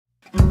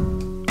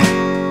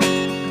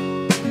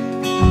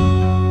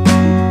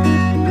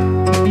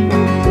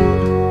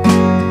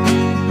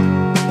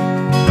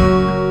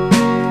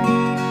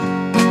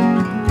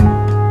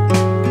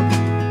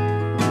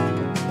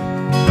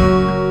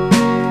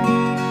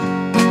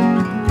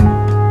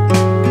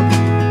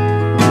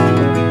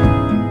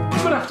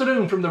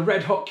the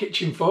red hot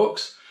kitchen,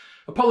 folks.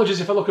 Apologies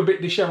if I look a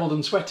bit dishevelled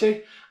and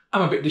sweaty.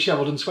 I'm a bit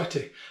dishevelled and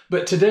sweaty.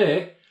 But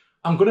today,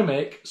 I'm going to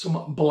make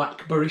some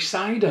blackberry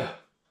cider.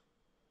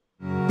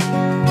 Let's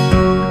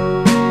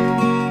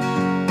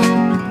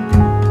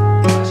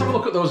have a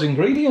look at those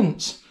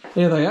ingredients.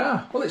 Here they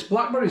are. Well, it's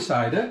blackberry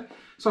cider.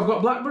 So I've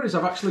got blackberries.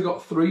 I've actually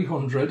got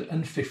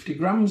 350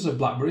 grams of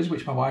blackberries,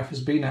 which my wife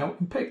has been out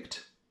and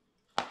picked.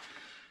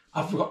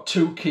 I've got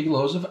 2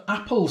 kilos of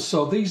apples.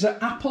 So these are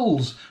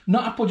apples,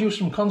 not apple juice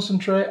from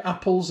concentrate,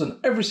 apples,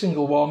 and every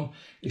single one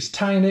is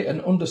tiny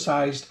and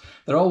undersized.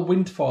 They're all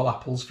windfall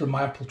apples from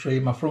my apple tree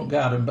in my front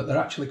garden, but they're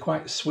actually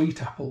quite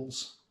sweet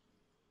apples.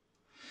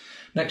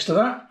 Next to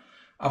that,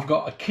 I've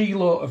got a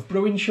kilo of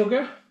brewing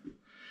sugar.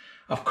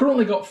 I've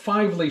currently got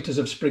 5 litres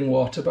of spring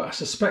water, but I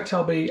suspect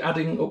I'll be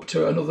adding up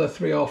to another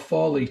 3 or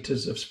 4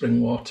 litres of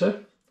spring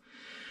water.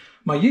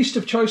 My yeast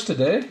of choice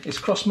today is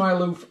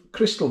Crossmyloof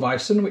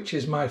Crystalweizen, which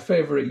is my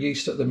favourite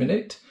yeast at the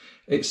minute.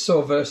 It's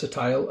so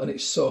versatile and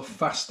it's so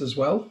fast as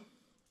well.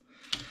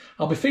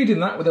 I'll be feeding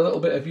that with a little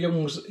bit of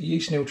Young's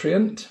yeast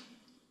nutrient.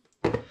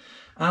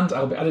 And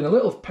I'll be adding a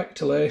little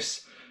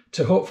pectolase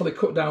to hopefully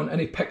cut down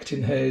any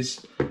pectin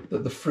haze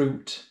that the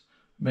fruit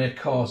may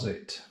cause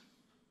it.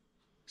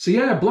 So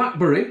yeah,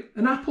 blackberry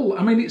and apple.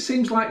 I mean, it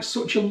seems like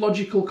such a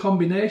logical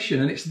combination,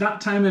 and it's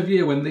that time of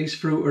year when these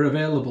fruit are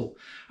available.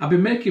 I've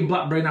been making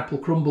blackberry and apple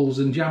crumbles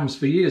and jams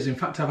for years. In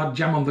fact, I've had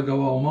jam on the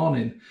go all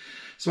morning.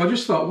 So I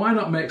just thought, why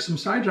not make some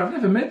cider? I've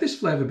never made this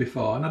flavour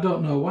before, and I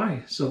don't know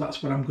why. So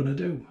that's what I'm going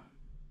to do.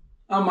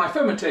 And my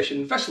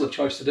fermentation vessel of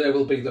choice today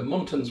will be the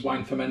Muntons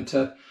wine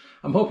fermenter.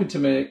 I'm hoping to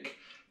make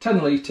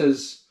 10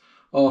 litres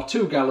or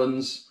 2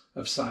 gallons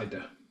of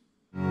cider.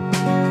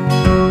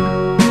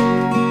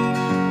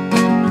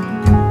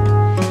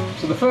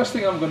 So the first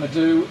thing I'm going to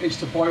do is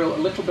to boil a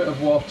little bit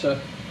of water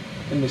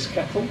in this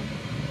kettle.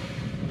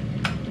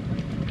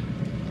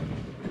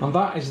 And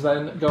that is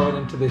then going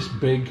into this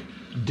big,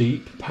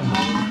 deep pan.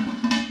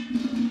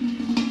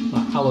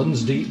 Not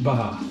Alan's deep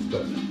bath,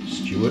 but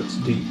Stuart's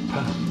deep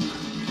pan.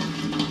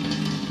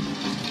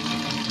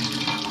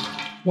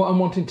 What I'm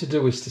wanting to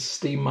do is to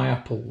steam my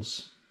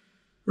apples.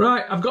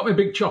 Right, I've got my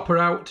big chopper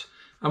out.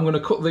 I'm going to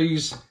cut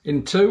these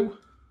in 2.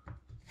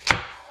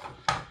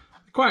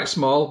 Quite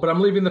small, but I'm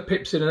leaving the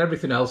pips in and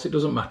everything else, it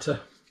doesn't matter.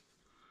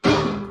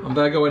 And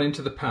they're going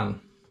into the pan.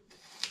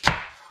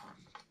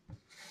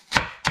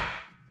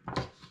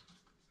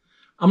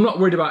 I'm not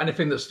worried about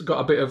anything that's got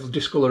a bit of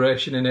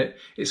discoloration in it.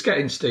 It's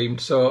getting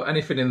steamed, so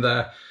anything in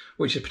there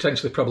which is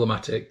potentially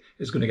problematic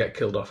is going to get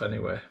killed off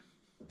anyway.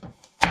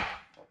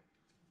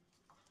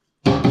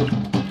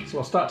 So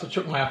I'll start to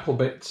chuck my apple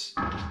bits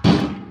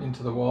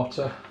into the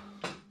water.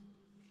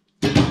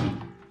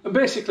 And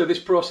basically this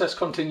process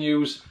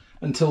continues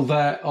until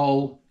they're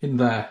all in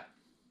there.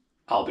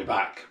 I'll be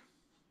back.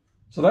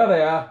 So there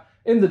they are,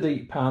 in the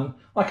deep pan.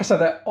 Like I said,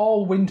 they're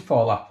all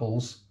windfall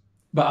apples,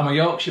 but I'm a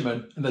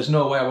Yorkshireman and there's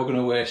no way we're going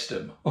to waste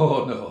them.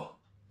 Oh no.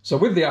 So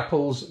with the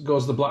apples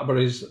goes the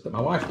blackberries that my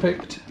wife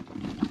picked.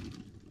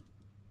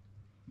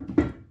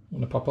 I'm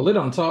going to pop a lid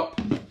on top.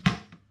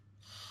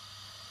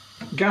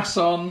 Gas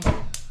on.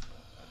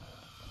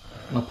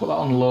 And I'll put that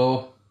on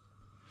low.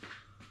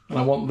 And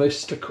I want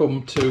this to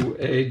come to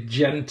a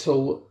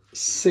gentle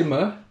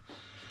simmer.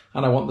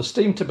 And I want the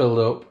steam to build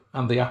up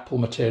and the apple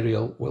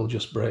material will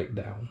just break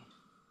down.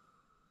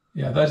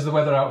 Yeah, there's the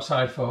weather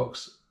outside,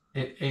 folks.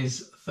 It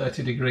is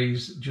 30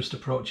 degrees, just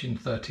approaching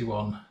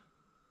 31.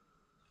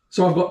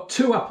 So I've got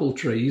 2 apple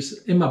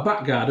trees in my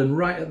back garden,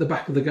 right at the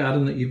back of the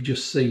garden that you've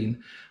just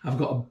seen. I've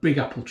got a big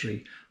apple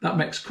tree. That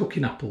makes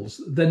cooking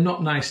apples. They're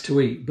not nice to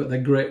eat, but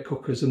they're great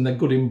cookers and they're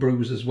good in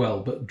brews as well,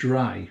 but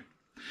dry.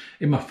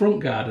 In my front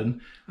garden,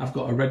 I've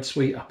got a red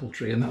sweet apple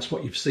tree, and that's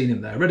what you've seen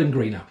in there. Red and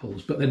green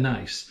apples, but they're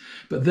nice.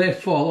 But they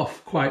fall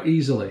off quite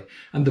easily,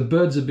 and the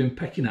birds have been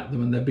pecking at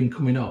them and they've been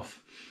coming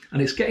off.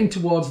 And it's getting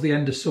towards the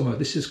end of summer.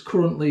 This is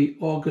currently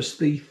August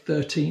the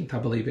 13th, I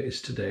believe it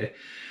is today.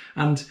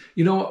 And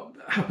you know what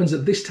happens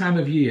at this time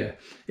of year?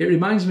 It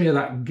reminds me of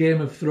that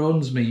Game of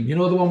Thrones meme. You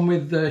know the one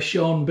with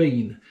Sean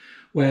Bean,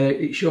 where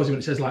it shows him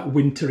and it says like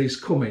winter is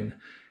coming.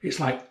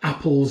 It's like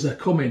apples are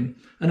coming.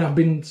 And I've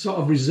been sort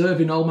of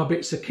reserving all my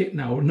bits of kit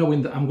now,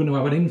 knowing that I'm going to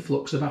have an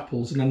influx of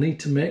apples and I need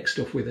to make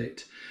stuff with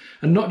it.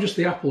 And not just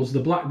the apples, the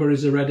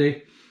blackberries are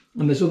ready.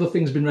 And there's other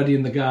things been ready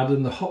in the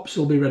garden. The hops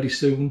will be ready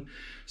soon.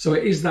 So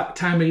it is that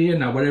time of year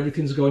now where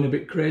everything's going a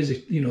bit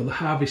crazy, you know, the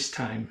harvest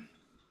time.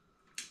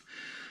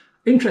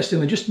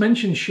 Interestingly, just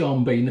mentioned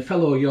Sean Bean, a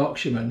fellow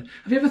Yorkshireman.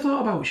 Have you ever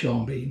thought about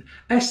Sean Bean?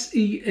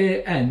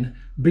 S-E-A-N-B-E-A-N.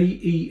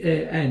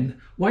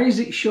 Why is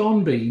it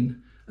Sean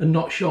Bean and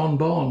not Sean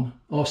Bourne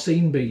or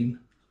Scene Bean?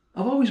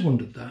 I've always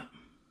wondered that.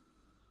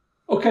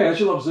 Okay, as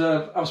you'll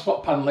observe, I've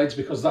swapped pan lids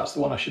because that's the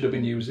one I should have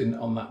been using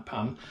on that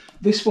pan.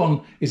 This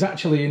one is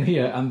actually in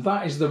here, and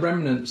that is the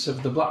remnants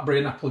of the blackberry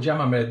and apple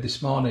jam I made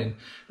this morning.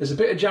 There's a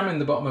bit of jam in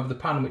the bottom of the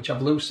pan which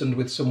I've loosened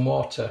with some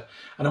water,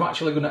 and I'm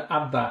actually going to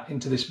add that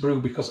into this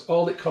brew because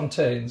all it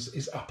contains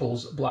is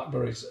apples,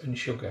 blackberries and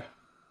sugar.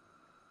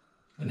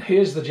 And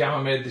here's the jam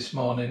I made this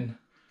morning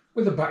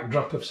with a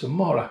backdrop of some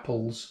more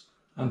apples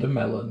and a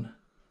melon.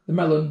 The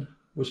melon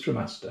was from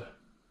Asda.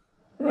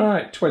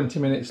 Right, 20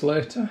 minutes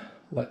later,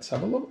 let's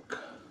have a look.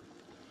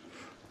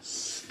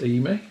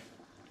 Steamy.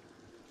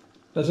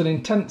 There's an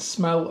intense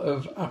smell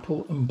of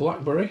apple and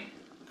blackberry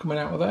coming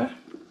out of there.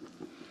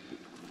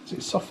 Has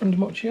it softened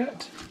much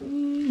yet?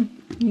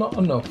 Not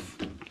enough.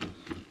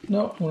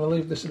 No, I'm going to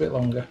leave this a bit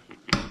longer.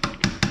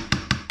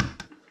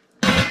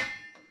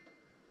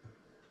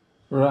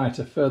 Right,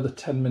 a further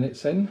 10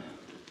 minutes in.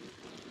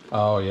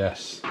 Oh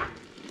yes,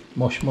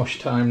 mush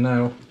time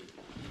now.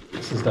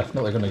 This is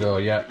definitely going to go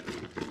yet.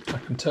 I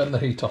can turn the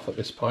heat off at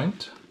this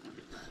point.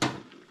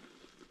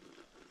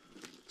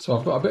 So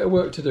I've got a bit of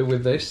work to do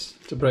with this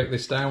to break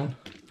this down.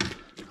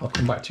 I'll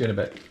come back to you in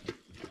a bit.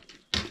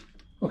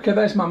 Okay,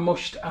 there's my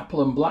mushed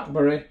apple and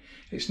blackberry.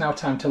 It's now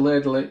time to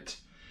ladle it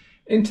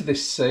into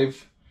this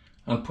sieve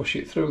and push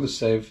it through the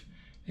sieve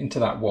into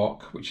that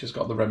wok, which has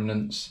got the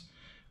remnants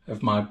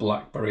of my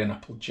blackberry and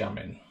apple jam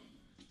in.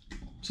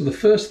 So the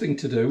first thing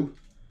to do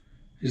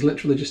is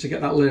literally just to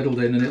get that ladled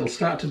in, and it'll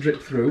start to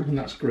drip through, and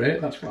that's great,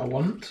 that's what I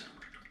want.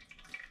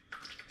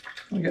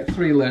 I'll get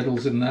 3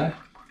 ladles in there.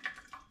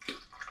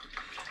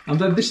 And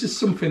then this is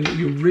something that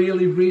you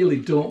really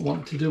don't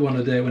want to do on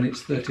a day when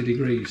it's 30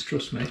 degrees,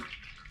 trust me.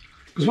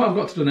 Because what I've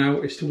got to do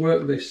now is to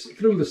work this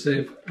through the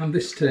sieve, and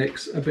this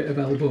takes a bit of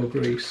elbow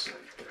grease.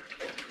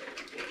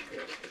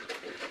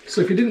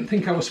 So if you didn't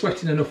think I was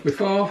sweating enough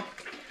before,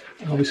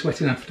 I'll be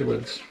sweating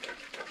afterwards.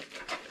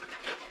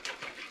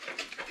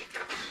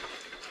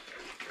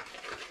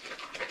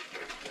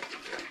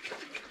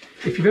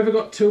 If you've ever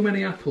got too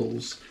many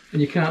apples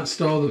and you can't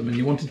store them and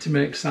you wanted to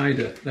make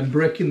cider, then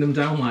breaking them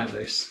down like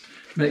this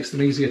makes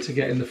them easier to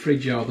get in the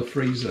fridge or the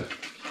freezer,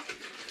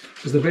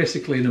 because they're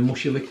basically in a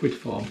mushy liquid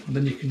form, and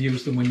then you can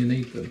use them when you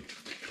need them.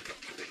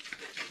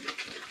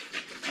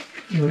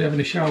 I'm going to be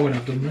having a shower when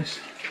I've done this.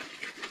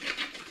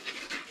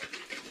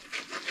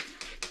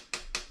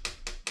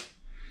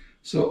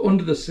 So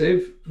under the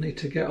sieve, I need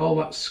to get all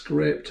that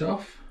scraped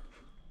off.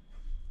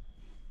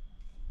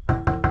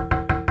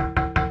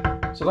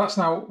 So that's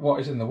now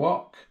what is in the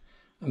wok,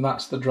 and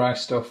that's the dry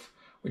stuff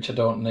which I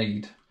don't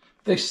need.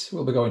 This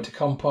will be going to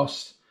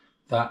compost,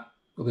 that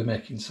will be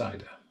making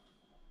cider.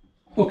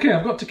 Okay,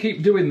 I've got to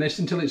keep doing this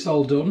until it's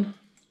all done.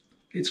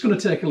 It's going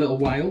to take a little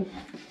while.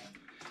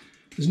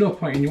 There's no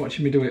point in you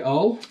watching me do it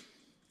all,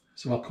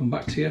 so I'll come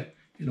back to you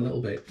in a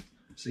little bit.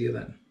 See you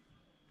then.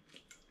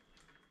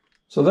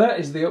 So there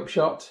is the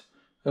upshot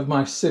of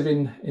my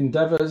sieving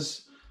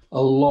endeavours.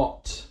 A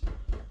lot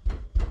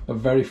of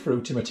very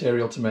fruity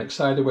material to make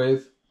cider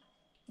with,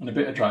 and a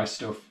bit of dry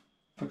stuff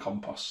for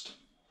compost.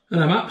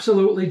 And I'm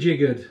absolutely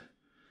jiggered.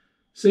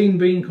 Seen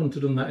Bean couldn't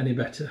have done that any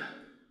better.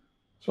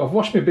 So I've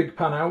washed my big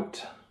pan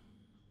out,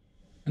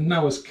 and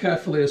now as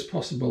carefully as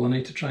possible I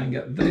need to try and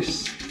get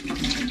this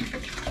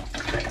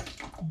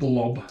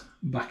blob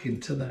back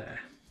into there.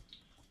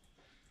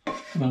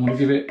 And I'm going to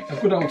give it a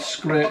good old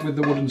scrape with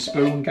the wooden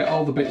spoon, get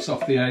all the bits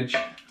off the edge.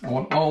 I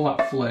want all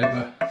that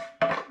flavour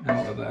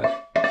out of there.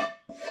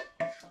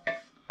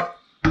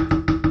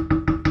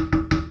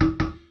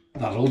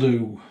 That'll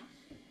do.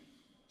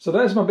 So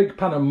there's my big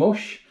pan of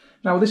mush.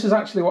 Now this is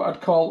actually what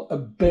I'd call a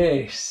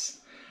base.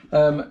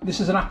 This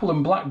is an apple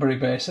and blackberry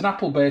base. An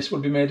apple base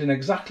would be made in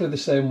exactly the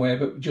same way,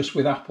 but just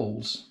with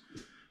apples.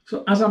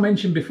 So as I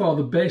mentioned before,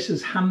 the base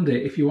is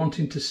handy if you're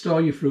wanting to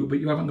store your fruit but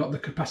you haven't got the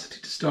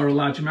capacity to store a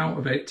large amount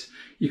of it.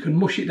 You can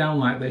mush it down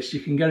like this. You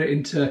can get it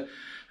into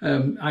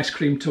ice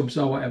cream tubs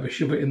or whatever,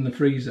 shove it in the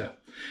freezer.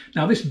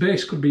 Now this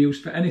base could be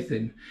used for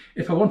anything.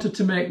 If I wanted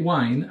to make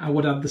wine, I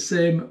would add the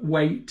same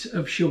weight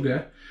of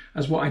sugar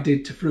as what I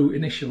did to fruit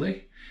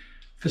initially.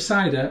 For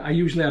cider, I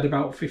usually add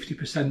about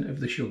 50% of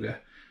the sugar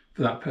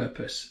for that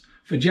purpose.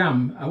 For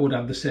jam, I would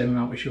add the same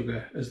amount of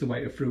sugar as the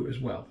weight of fruit as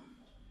well.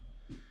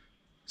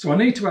 So I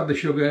need to add the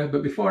sugar,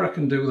 but before I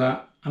can do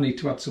that, I need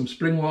to add some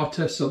spring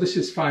water. So this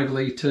is 5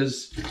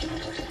 litres.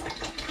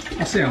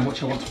 I'll see how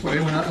much I want to put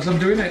in as I'm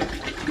doing it.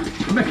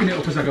 I'm making it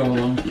up as I go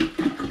along.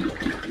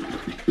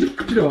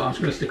 Do you know what, I'm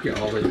just going to stick it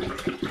all in.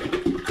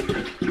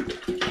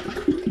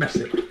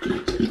 Messy.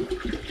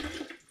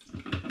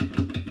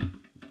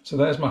 So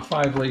there's my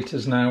 5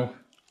 litres now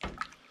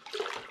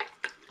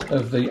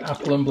of the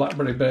apple and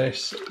blackberry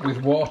base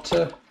with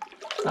water.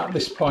 At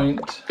this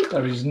point,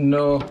 there is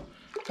no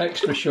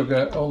extra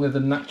sugar, only the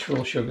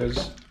natural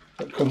sugars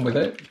that come with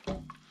it.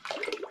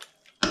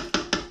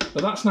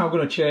 But that's now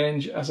going to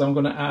change as I'm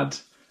going to add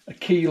a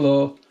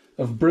kilo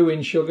of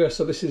brewing sugar.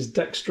 So this is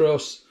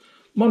dextrose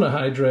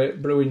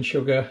monohydrate brewing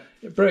sugar.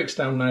 It breaks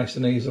down nice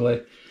and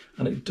easily,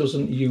 and it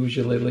doesn't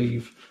usually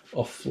leave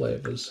off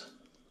flavours.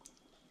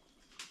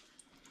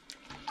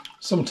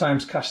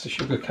 Sometimes caster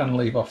sugar can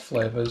leave off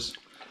flavours.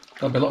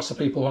 There'll be lots of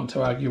people want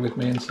to argue with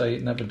me and say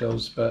it never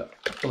does, but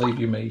believe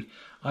you me,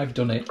 I've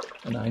done it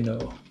and I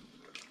know.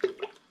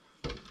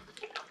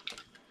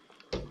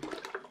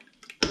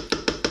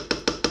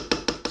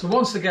 So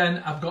once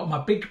again, I've got my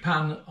big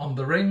pan on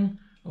the ring,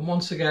 and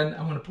once again,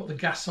 I'm going to put the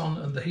gas on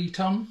and the heat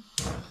on.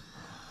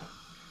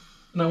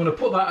 And I'm going to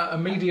put that at a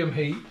medium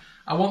heat.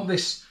 I want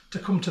this to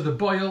come to the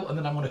boil, and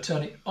then I'm going to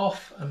turn it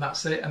off, and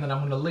that's it, and then I'm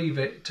going to leave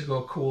it to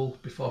go cool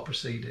before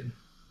proceeding.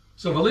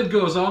 So the lid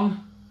goes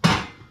on,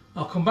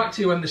 I'll come back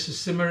to you when this is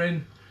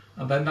simmering,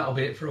 and then that'll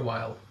be it for a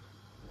while.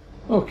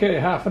 Okay,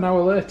 half an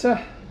hour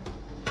later.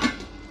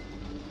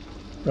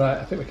 Right,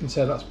 I think we can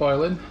say that's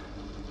boiling.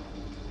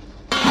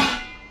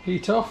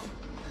 Heat off.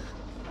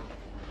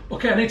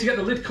 Okay, I need to get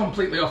the lid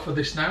completely off of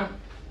this now.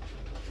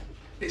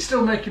 It's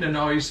still making a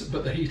noise,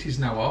 but the heat is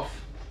now off.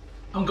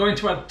 I'm going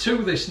to add to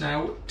this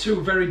now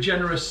 2 very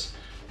generous,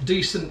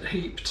 decent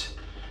heaped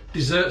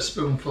dessert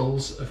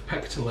spoonfuls of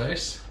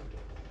pectolase.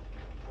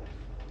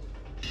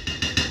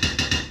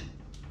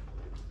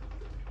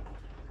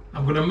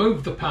 I'm going to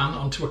move the pan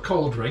onto a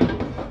cold ring,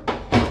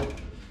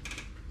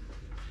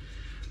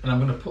 and I'm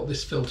going to put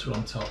this filter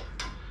on top.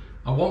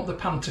 I want the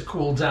pan to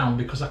cool down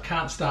because I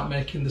can't start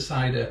making the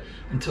cider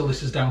until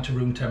this is down to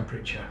room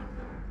temperature.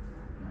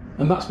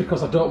 And that's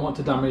because I don't want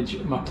to damage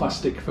my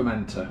plastic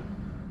fermenter.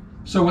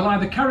 So we'll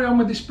either carry on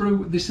with this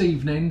brew this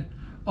evening,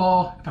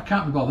 or if I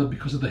can't be bothered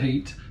because of the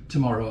heat,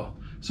 tomorrow.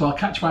 So I'll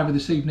catch you either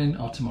this evening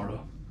or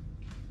tomorrow.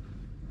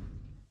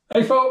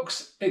 Hey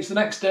folks, it's the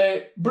next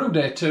day, brew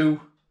day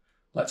 2.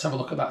 Let's have a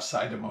look at that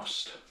cider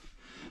must.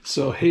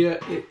 So here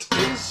it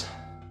is.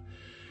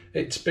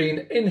 It's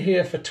been in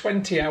here for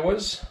 20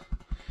 hours.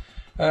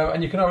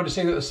 And you can already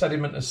see that the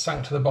sediment has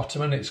sank to the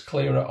bottom and it's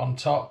clearer on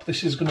top.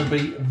 This is going to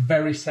be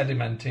very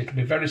sedimented, it'll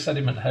be very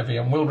sediment heavy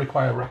and will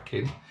require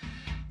racking.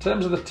 In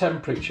terms of the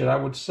temperature, I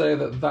would say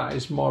that that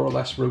is more or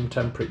less room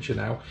temperature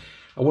now.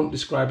 I wouldn't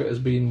describe it as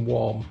being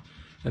warm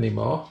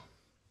anymore.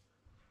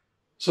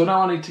 So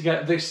now I need to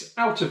get this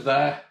out of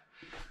there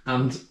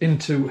and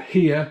into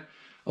here,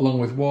 along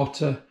with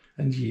water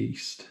and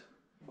yeast.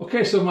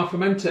 Okay, so my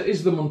fermenter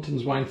is the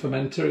Muntons wine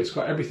fermenter. It's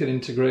got everything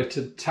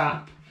integrated,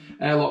 tap,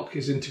 airlock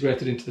is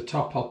integrated into the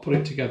top. I'll put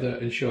it together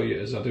and show you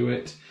as I do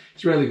it.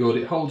 It's really good.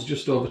 It holds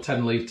just over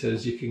 10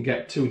 litres. You can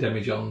get 2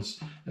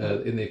 demijohns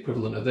in the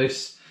equivalent of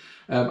this.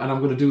 And I'm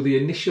going to do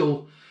the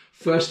initial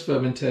first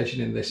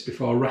fermentation in this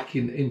before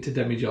racking into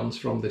demijohns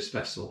from this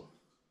vessel.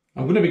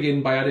 I'm going to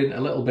begin by adding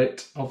a little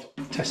bit of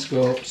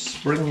Tesco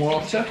spring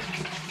water.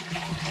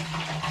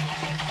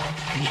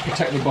 Just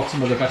protect the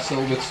bottom of the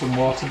vessel with some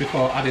water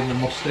before adding the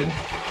must in.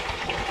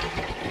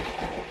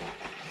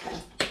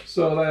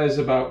 So there's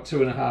about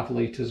 2.5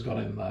 litres gone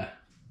in there.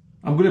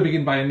 I'm going to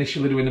begin by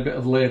initially doing a bit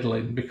of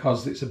ladling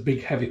because it's a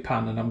big heavy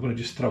pan and I'm going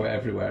to just throw it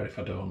everywhere if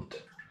I don't.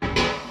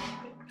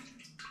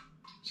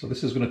 So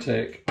this is going to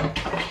take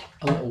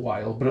a little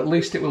while, but at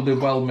least it will be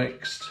well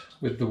mixed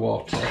with the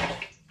water.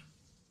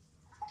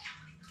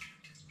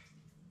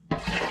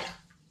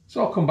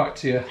 So I'll come back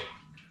to you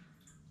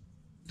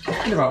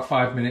in about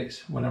 5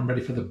 minutes when I'm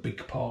ready for the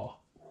big pour.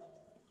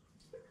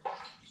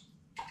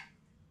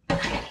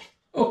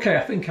 Okay,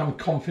 I think I'm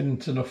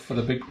confident enough for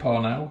the big pour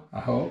now,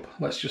 I hope.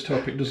 Let's just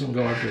hope it doesn't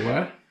go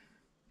everywhere.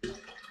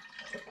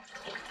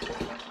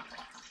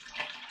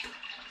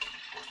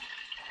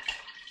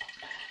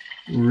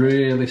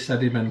 Really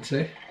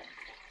sedimenty.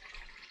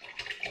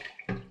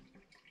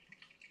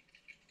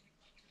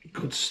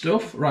 Good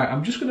stuff. Right,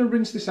 I'm just going to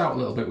rinse this out a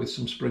little bit with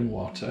some spring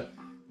water.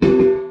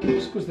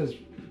 Just because there's,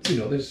 you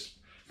know, there's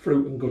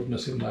fruit and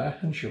goodness in there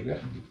and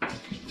sugar.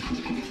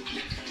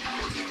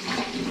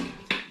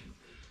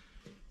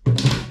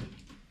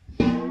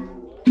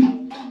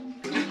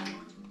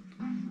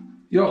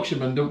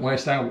 Yorkshiremen don't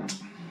waste out.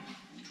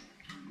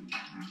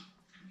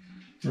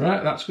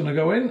 Right, that's going to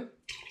go in.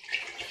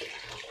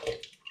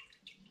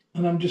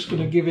 And I'm just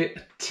going to give it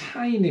a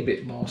tiny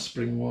bit more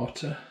spring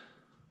water.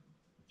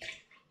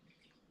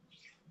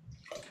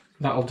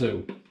 That'll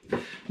do.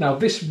 Now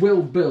this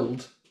will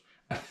build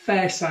a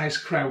fair size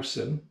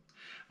krausen.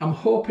 I'm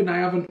hoping I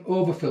haven't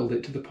overfilled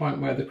it to the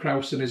point where the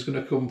krausen is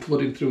going to come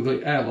flooding through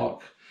the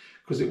airlock,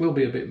 because it will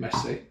be a bit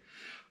messy.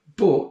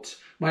 But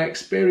my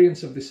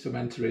experience of this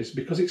fermenter is,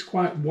 because it's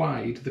quite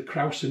wide, the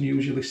krausen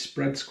usually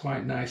spreads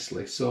quite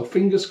nicely. So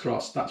fingers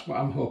crossed, that's what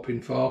I'm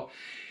hoping for.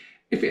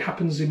 If it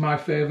happens in my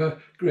favour,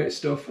 great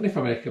stuff. And if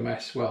I make a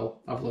mess,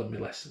 well, I've learned my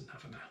lesson,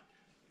 haven't I?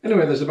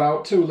 Anyway, there's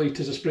about 2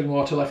 litres of spring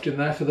water left in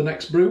there for the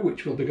next brew,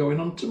 which will be going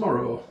on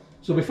tomorrow.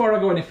 So before I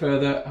go any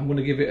further, I'm going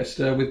to give it a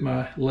stir with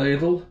my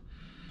ladle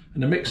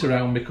and a mix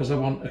around, because I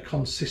want a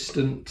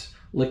consistent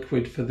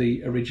liquid for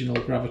the original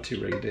gravity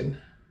reading.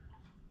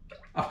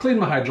 I've cleaned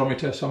my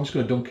hydrometer, so I'm just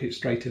going to dunk it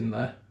straight in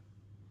there.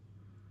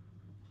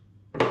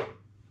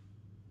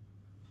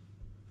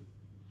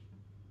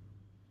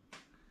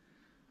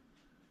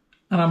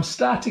 And I'm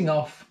starting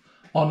off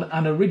on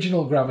an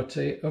original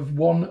gravity of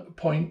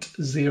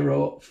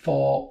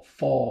 1.044,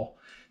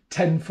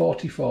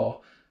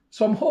 1044.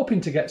 So I'm hoping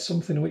to get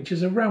something which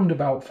is around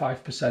about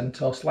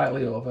 5% or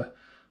slightly over,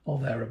 or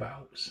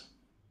thereabouts.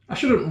 I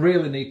shouldn't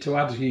really need to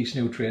add yeast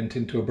nutrient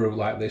into a brew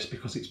like this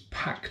because it's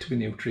packed with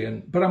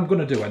nutrient, but I'm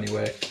going to do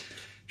anyway,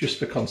 just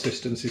for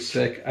consistency's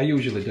sake. I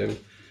usually do,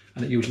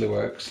 and it usually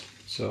works.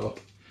 So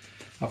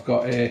I've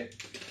got a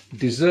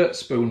dessert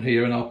spoon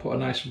here, and I'll put a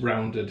nice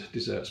rounded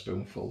dessert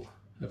spoonful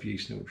of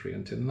yeast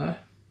nutrient in there.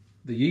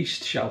 The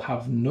yeast shall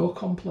have no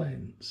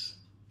complaints.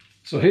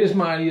 So here's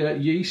my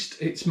yeast.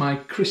 It's my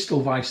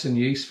Crystal Weissen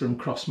yeast from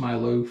Cross My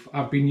Loof.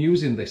 I've been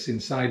using this in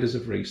ciders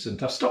of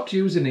recent. I stopped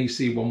using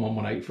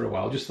EC1118 for a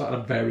while, just thought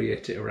I'd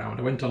variate it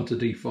around. I went on to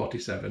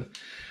D47.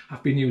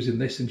 I've been using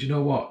this, and do you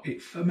know what?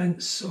 It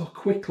ferments so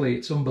quickly,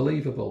 it's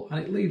unbelievable,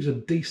 and it leaves a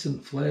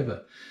decent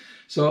flavour.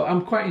 So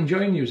I'm quite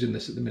enjoying using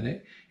this at the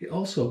minute. It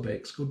also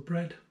bakes good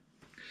bread.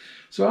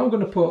 So I'm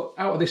going to put,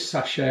 out of this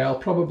sachet, I'll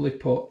probably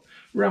put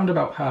round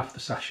about half the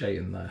sachet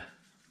in there.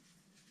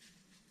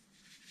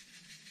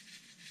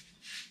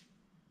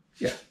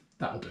 Yeah,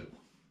 that'll do.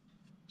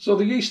 So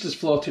the yeast is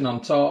floating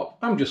on top.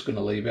 I'm just going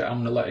to leave it. I'm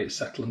going to let it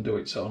settle and do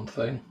its own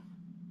thing.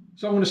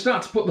 So I'm going to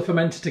start to put the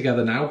fermenter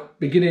together now,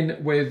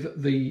 beginning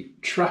with the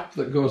trap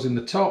that goes in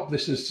the top.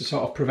 This is to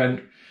sort of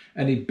prevent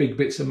any big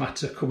bits of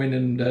matter coming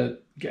and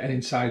getting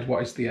inside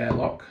what is the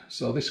airlock.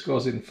 So this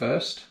goes in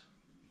first,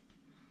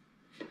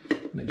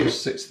 and it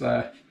just sits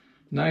there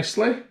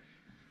nicely.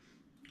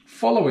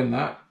 Following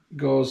that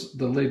goes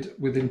the lid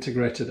with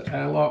integrated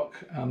airlock,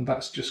 and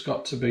that's just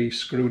got to be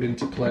screwed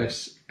into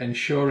place,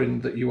 ensuring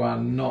that you are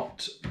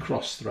not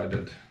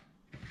cross-threaded.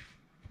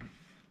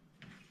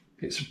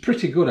 It's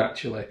pretty good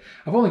actually.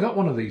 I've only got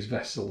one of these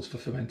vessels for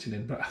fermenting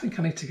in, but I think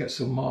I need to get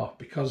some more,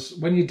 because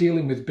when you're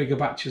dealing with bigger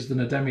batches than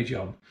a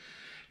demijohn,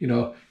 you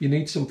know, you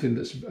need something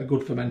that's a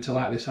good fermenter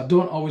like this. I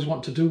don't always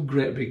want to do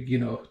great big, you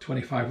know,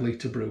 25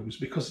 litre brews,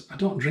 because I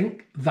don't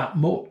drink that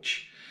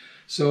much.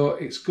 So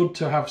it's good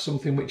to have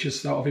something which is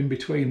sort of in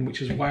between,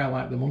 which is why I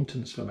like the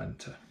Muntons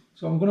fermenter.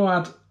 So I'm going to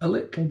add a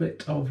little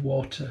bit of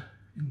water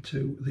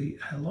into the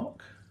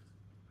airlock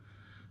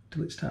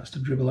till it starts to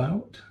dribble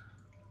out.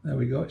 There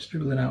we go, it's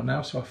dribbling out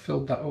now, so I've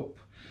filled that up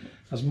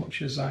as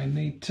much as I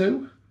need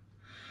to.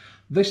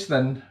 This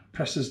then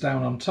presses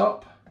down on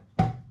top,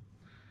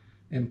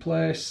 in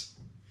place,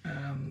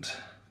 and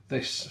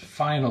this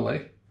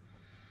finally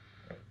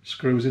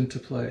screws into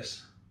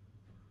place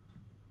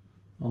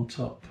on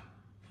top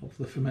of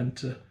the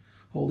fermenter,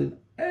 holding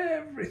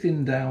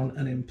everything down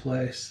and in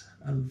place,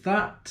 and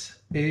that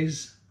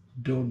is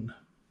done.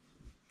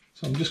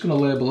 So I'm just going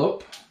to label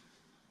up.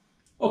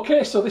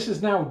 Okay, so this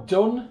is now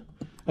done.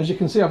 As you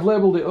can see, I've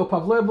labelled it up.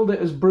 I've labelled it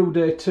as brew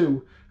day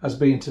 2 as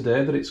being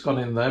today, that it's gone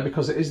in there,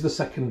 because it is the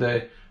second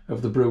day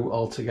of the brew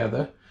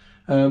altogether.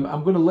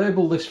 I'm going to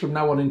label this from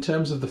now on in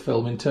terms of the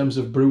film, in terms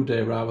of brew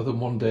day rather than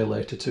 1 day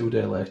later, 2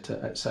 day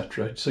later,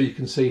 etc. So you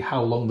can see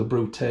how long the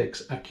brew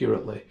takes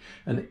accurately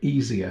and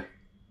easier.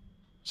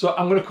 So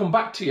I'm going to come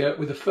back to you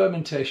with a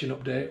fermentation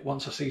update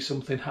once I see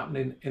something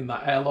happening in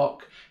that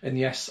airlock. And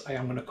yes, I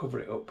am going to cover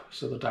it up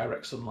so the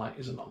direct sunlight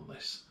isn't on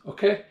this.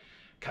 Okay,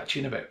 catch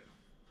you in a bit.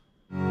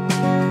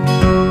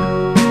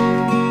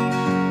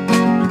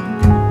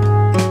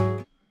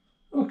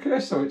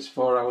 Okay, so it's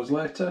 4 hours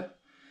later,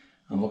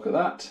 and look at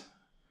that.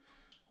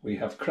 We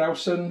have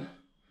krausen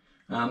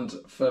and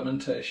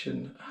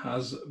fermentation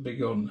has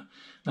begun.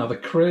 Now the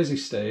crazy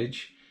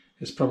stage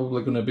is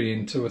probably going to be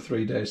in 2 or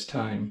 3 days'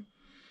 time,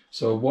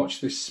 so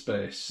watch this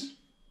space.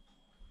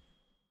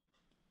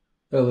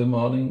 Early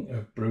morning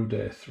of brew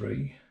day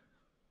 3.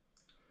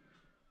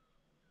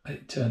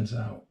 It turns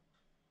out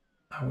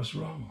I was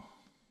wrong.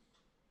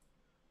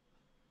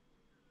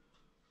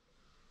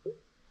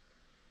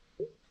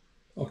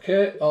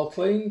 Okay, all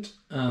cleaned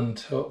and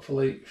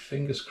hopefully,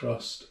 fingers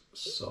crossed,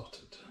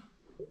 sorted.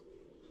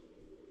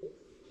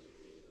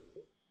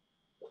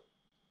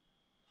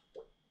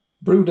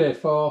 Brew day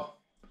 4,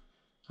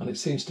 and it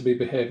seems to be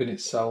behaving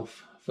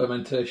itself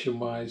fermentation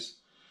wise,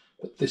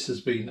 but this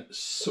has been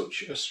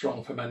such a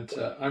strong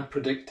fermenter. I'm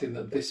predicting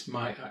that this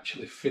might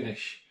actually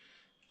finish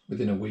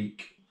within a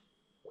week.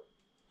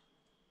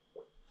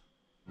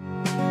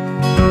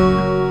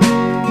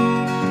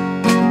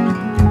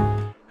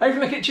 Hey from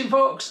the kitchen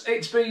folks,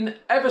 it's been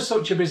ever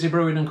such a busy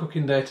brewing and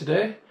cooking day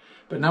today,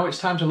 but now it's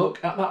time to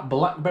look at that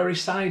Blackberry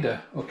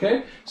cider,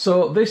 okay?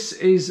 So this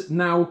is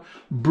now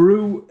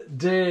brew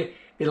day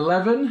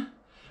 11,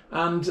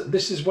 and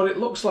this is what it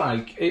looks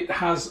like. It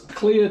has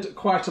cleared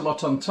quite a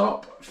lot on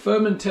top.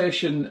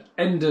 Fermentation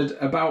ended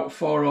about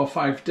 4 or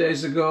 5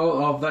 days ago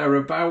or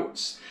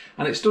thereabouts,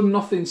 and it's done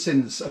nothing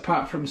since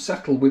apart from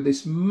settle with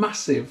this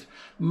massive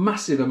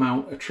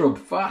amount of trub,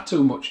 far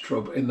too much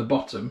trub in the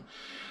bottom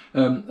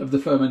of the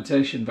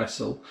fermentation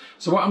vessel.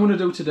 So what I'm going to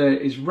do today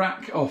is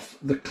rack off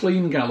the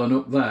clean gallon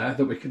up there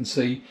that we can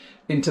see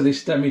into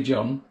this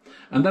demijohn,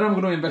 and then I'm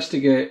going to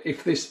investigate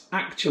if this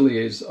actually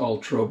is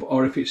all trub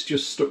or if it's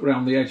just stuck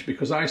around the edge,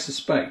 because I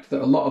suspect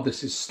that a lot of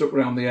this is stuck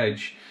around the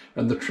edge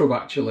and the trub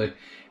actually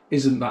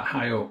isn't that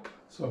high up.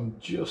 So I'm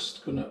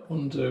just going to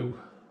undo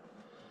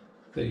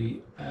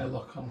the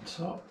airlock on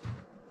top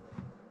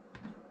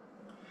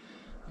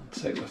and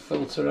take the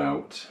filter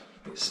out.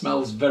 It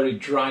smells very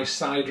dry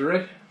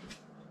cidery.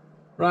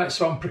 Right,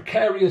 so I'm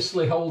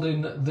precariously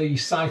holding the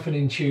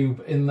siphoning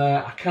tube in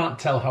there. I can't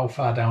tell how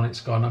far down it's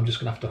gone. I'm just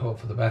going to have to hope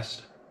for the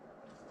best.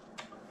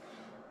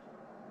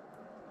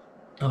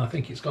 And I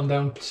think it's gone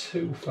down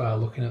too far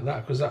looking at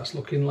that, because that's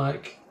looking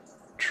like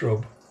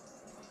trub.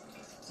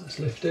 Let's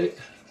lift it.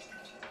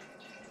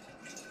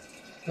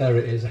 There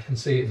it is, I can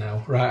see it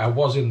now. Right, I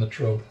was in the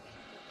trub.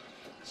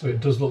 So it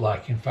does look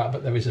like, in fact,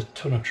 but there is a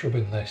ton of trub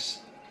in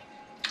this.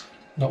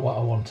 Not what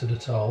I wanted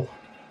at all.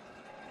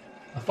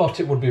 I thought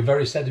it would be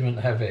very sediment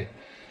heavy,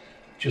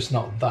 just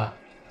not that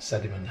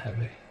sediment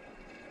heavy.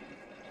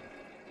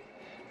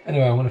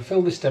 Anyway, I'm going to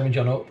fill this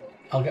demijohn up.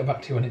 I'll get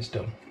back to you when it's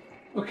done.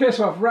 Okay,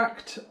 so I've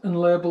racked and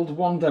labelled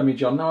one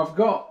demijohn. Now I've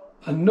got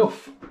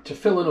enough to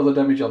fill another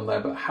demijohn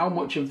there, but how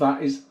much of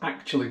that is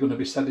actually going to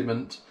be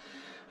sediment,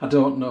 I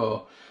don't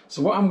know.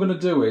 So what I'm going to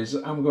do is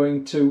I'm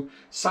going to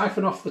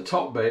siphon off the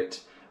top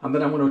bit, and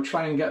then I'm going to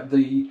try and get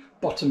the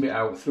bottom bit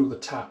out through the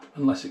tap,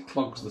 unless it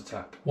clogs the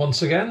tap.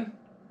 Once again,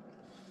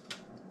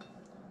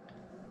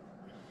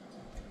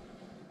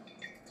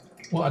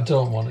 what I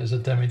don't want is a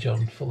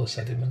demijohn full of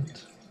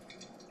sediment.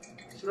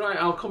 Right,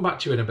 I'll come back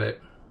to you in a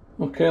bit.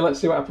 Okay, let's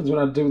see what happens when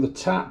I do the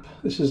tap.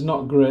 This is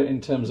not great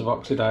in terms of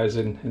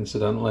oxidising,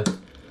 incidentally.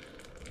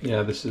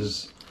 Yeah, this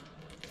is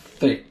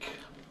thick.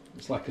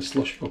 It's like a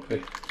slush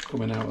puppy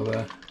coming out of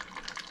there.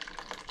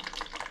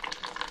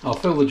 I'll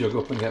fill the jug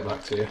up and get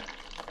back to you.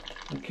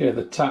 Okay,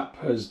 the tap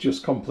has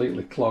just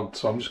completely clogged,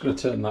 so I'm just going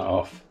to turn that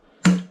off.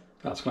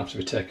 That's going to have to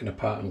be taken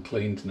apart and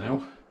cleaned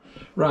now.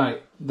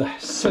 Right, the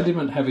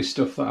sediment heavy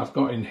stuff that I've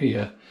got in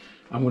here,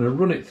 I'm going to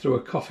run it through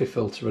a coffee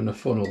filter and a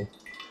funnel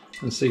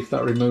and see if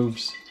that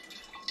removes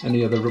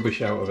any of the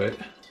rubbish out of it.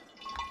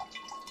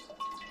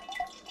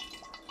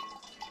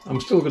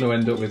 I'm still going to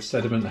end up with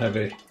sediment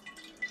heavy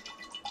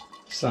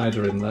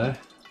cider in there,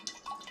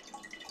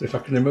 but if I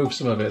can remove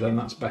some of it, then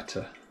that's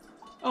better.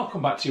 I'll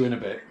come back to you in a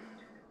bit.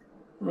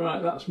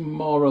 Right, that's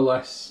more or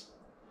less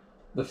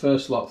the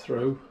first lot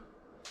through.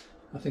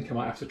 I think I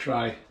might have to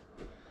try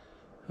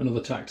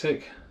another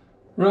tactic.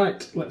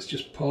 Right, let's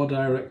just pour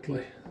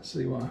directly,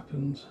 see what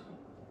happens.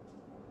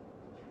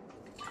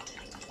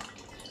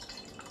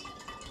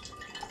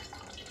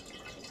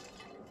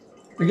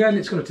 Again,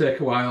 it's going to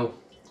take a while.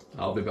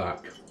 I'll be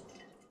back.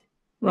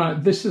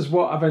 Right, this is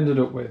what I've ended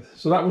up with.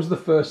 So that was the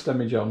first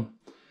demijohn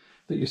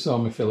that you saw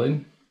me fill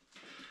in.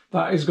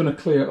 That is going to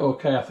clear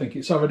okay, I think.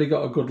 It's already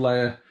got a good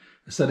layer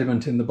of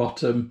sediment in the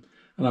bottom,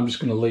 and I'm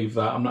just going to leave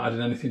that. I'm not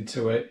adding anything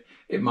to it.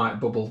 It might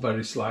bubble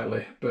very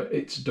slightly, but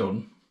it's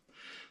done.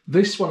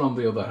 This one, on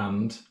the other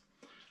hand,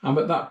 I'm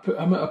at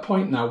a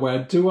point now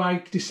where do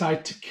I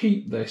decide to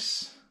keep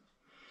this,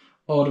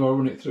 or do I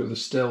run it through the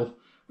still,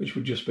 which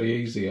would just be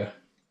easier.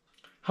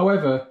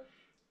 However,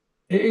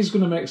 it is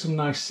going to make some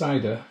nice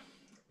cider.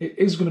 It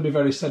is going to be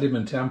very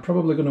sedimenty. I'm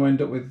probably going to end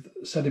up with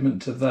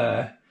sediment to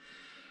there,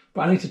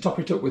 but I need to top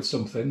it up with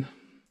something.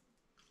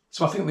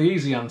 So I think the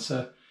easy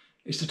answer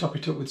is to top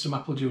it up with some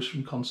apple juice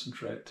from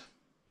concentrate.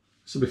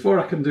 So before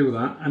I can do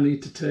that, I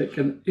need to take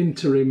an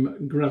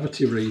interim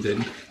gravity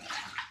reading.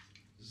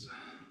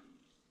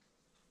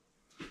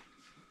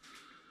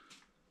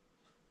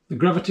 The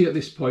gravity at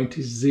this point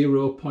is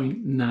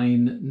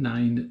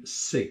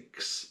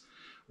 0.996,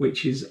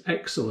 which is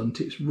excellent.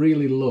 It's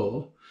really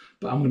low,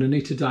 but I'm going to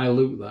need to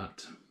dilute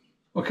that.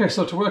 Okay,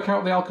 so to work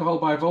out the alcohol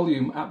by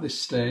volume at this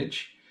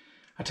stage,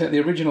 I take the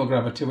original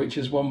gravity, which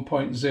is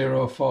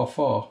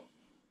 1.044.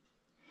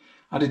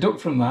 I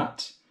deduct from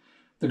that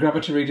the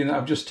gravity reading that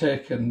I've just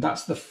taken.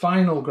 That's the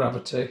final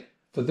gravity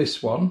for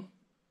this one,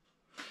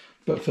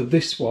 but for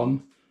this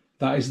one,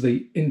 that is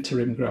the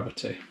interim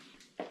gravity.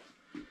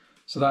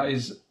 So that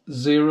is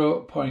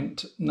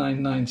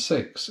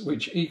 0.996,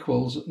 which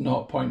equals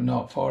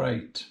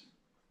 0.048.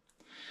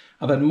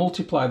 I then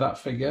multiply that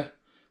figure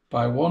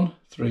by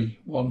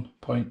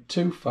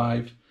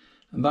 131.25,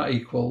 and that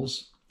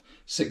equals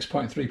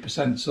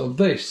 6.3%. So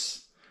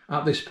this,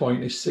 at this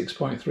point, is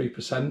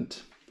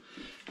 6.3%.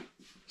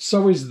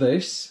 So is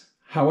this.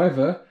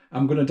 However,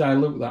 I'm going to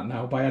dilute that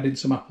now by adding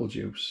some apple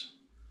juice.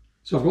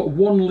 So I've got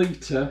 1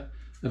 litre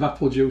of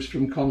apple juice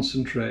from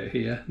concentrate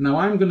here. Now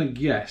I'm going to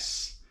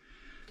guess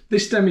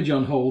this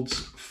demijohn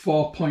holds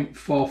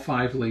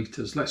 4.45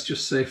 litres. Let's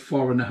just say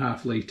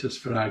 4.5 litres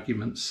for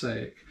argument's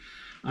sake.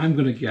 I'm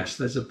going to guess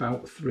there's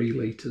about 3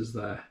 litres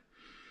there.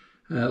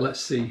 Let's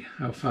see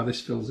how far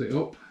this fills it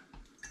up.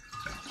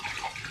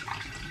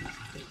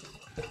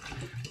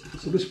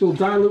 So this will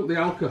dilute the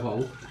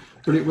alcohol,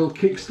 but it will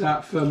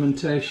kickstart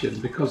fermentation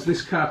because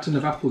this carton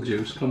of apple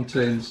juice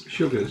contains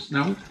sugars.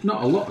 Now,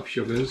 not a lot of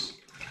sugars,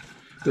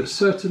 but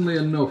certainly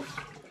enough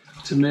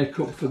to make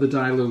up for the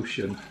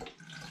dilution.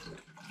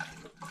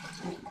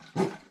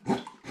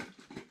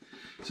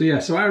 So yeah,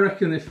 so I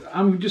reckon if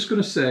I'm just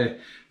going to say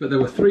that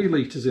there were 3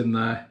 litres in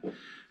there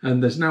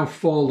and there's now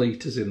 4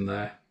 litres in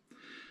there.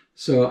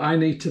 So I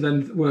need to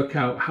then work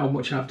out how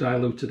much I've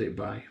diluted it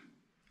by.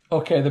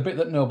 Okay, the bit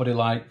that nobody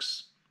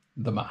likes,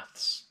 the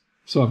maths.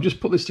 So I've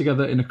just put this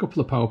together in a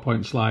couple of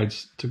PowerPoint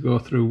slides to go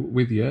through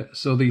with you.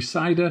 So the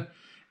cider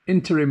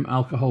interim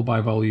alcohol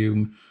by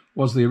volume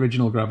was the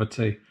original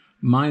gravity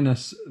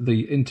minus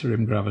the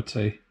interim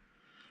gravity,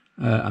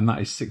 and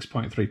that is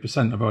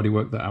 6.3%. I've already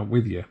worked that out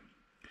with you.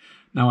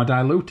 Now I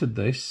diluted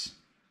this,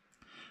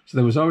 so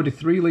there was already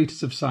 3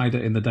 litres of cider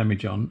in the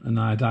demijohn, and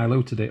I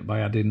diluted it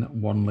by adding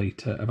 1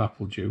 litre of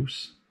apple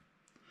juice.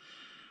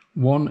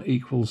 1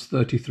 equals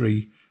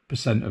 33.6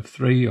 of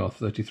 3 or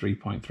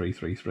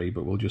 33.333,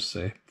 but we'll just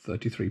say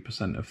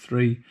 33% of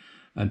 3.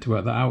 And to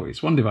work that out,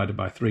 it's 1 divided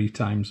by 3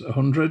 times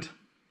 100.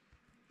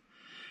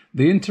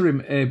 The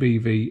interim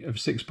ABV of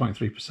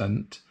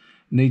 6.3%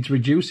 needs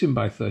reducing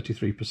by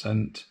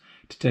 33%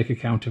 to take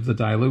account of the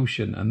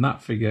dilution, and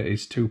that figure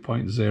is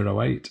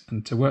 2.08.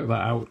 And to work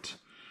that out,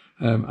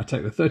 I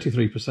take the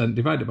 33%,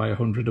 divide it by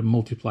 100 and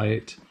multiply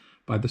it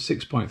by the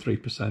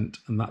 6.3%,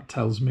 and that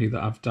tells me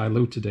that I've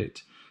diluted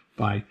it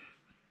by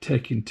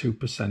taking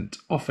 2%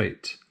 off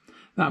it.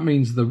 That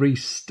means the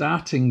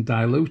restarting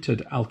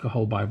diluted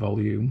alcohol by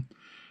volume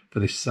for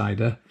this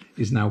cider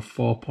is now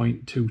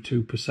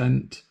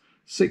 4.22%.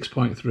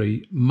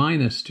 6.3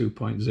 minus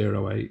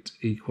 2.08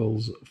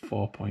 equals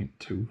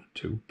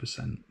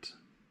 4.22%.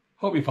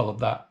 Hope you followed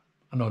that.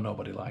 I know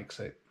nobody likes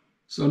it.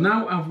 So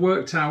now I've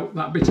worked out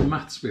that bit of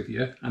maths with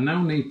you, I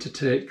now need to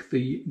take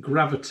the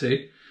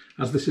gravity,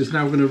 as this is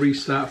now going to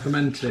restart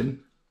fermenting.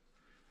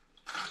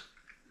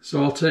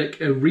 So I'll take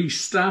a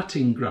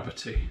restarting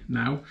gravity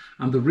now,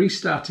 and the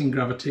restarting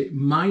gravity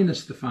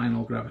minus the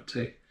final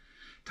gravity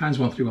times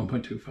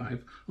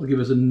 131.25 will give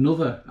us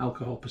another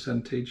alcohol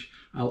percentage.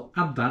 I'll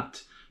add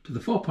that to the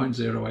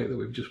 4.08 that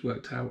we've just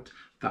worked out.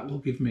 That will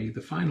give me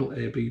the final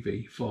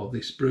ABV for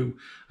this brew.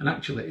 And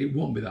actually, it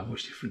won't be that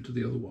much different to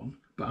the other one,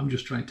 but I'm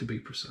just trying to be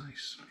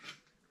precise.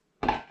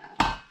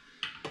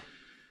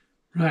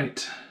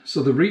 Right,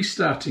 so the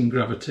restarting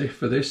gravity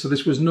for this, so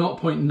this was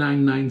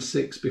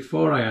 0.996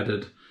 before I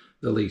added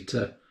the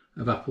litre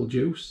of apple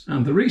juice.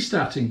 And the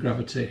restarting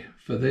gravity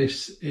for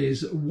this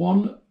is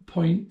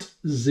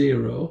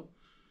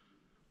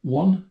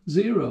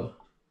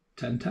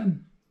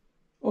 1.01010.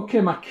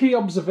 Okay, my key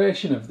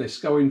observation of this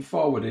going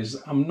forward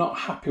is I'm not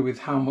happy with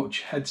how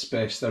much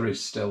headspace there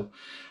is still.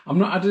 I'm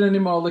not adding any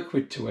more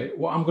liquid to it.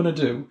 What I'm going to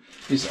do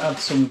is add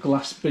some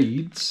glass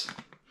beads,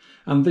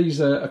 and these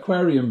are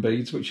aquarium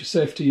beads which are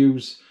safe to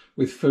use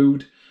with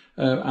food,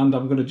 and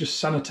I'm going to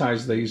just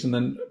sanitize these and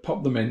then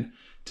pop them in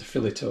to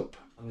fill it up.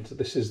 And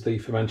this is the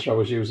fermenter I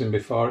was using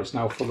before. It's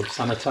now full of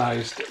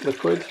sanitized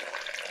liquid.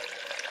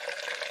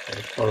 I'll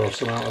just borrow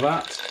some out of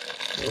that.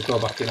 It'll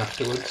go back in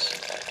afterwards.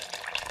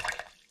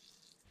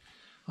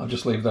 I'll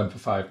just leave them for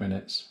 5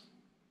 minutes.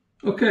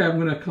 Okay, I'm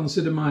going to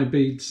consider my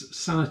beads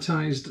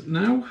sanitized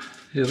now.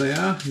 Here they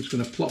are. I'm just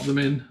going to plop them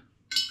in,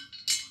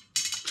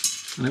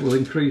 and it will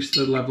increase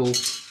the level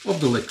of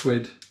the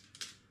liquid,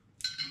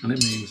 and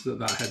it means that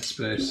that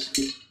headspace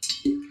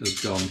has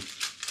gone.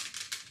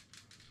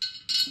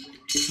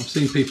 I've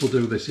seen people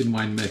do this in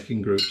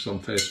winemaking groups on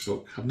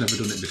Facebook. I've never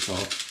done it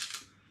before,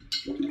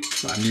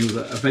 but I knew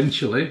that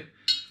eventually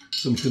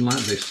something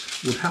like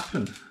this would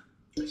happen.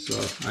 So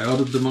I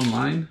ordered them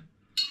online,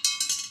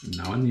 and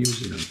now I'm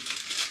using them.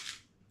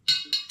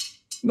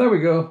 There we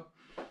go.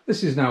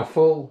 This is now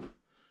full.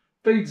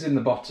 Beads in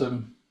the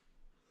bottom.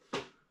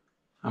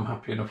 I'm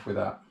happy enough with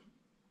that.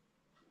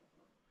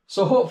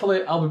 So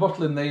hopefully I'll be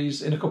bottling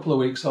these in a couple of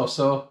weeks or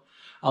so.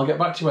 I'll get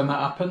back to you when that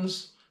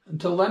happens.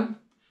 Until then,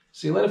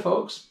 see you later,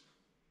 folks.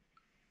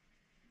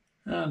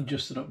 And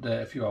just an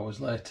update a few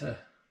hours later.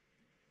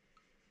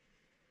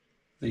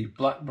 The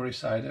Blackberry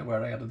Cider,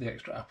 where I added the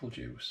extra apple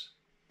juice,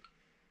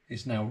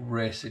 is now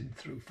racing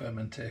through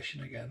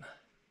fermentation again.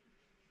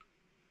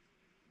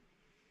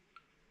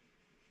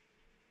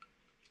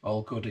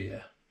 All good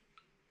here.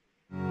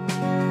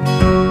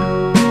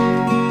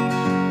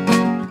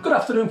 Good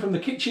afternoon from the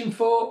kitchen,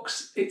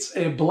 folks. It's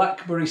a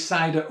Blackberry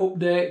Cider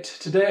update.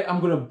 Today I'm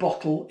going to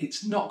bottle.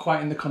 It's not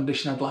quite in the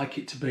condition I'd like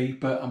it to be,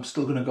 but I'm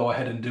still going to go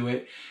ahead and do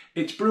it.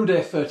 It's brew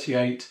day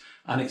 38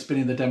 and it's been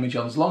in the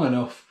demijohns long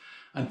enough,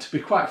 and to be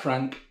quite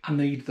frank, I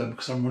need them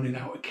because I'm running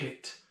out of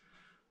kit.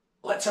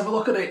 Let's have a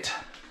look at it.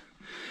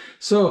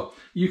 So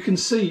you can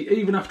see,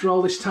 even after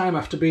all this time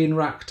after being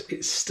racked,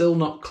 it's still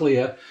not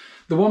clear.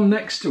 The one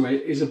next to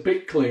it is a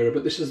bit clearer,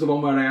 but this is the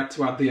one where I had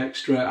to add the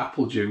extra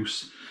apple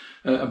juice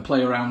and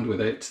play around with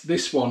it.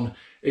 This one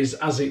is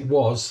as it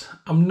was.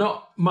 I'm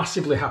not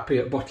massively happy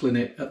at bottling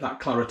it at that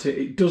clarity.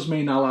 It does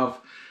mean I'll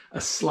have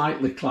a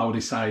slightly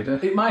cloudy cider.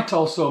 It might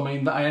also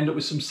mean that I end up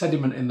with some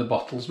sediment in the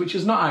bottles, which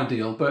is not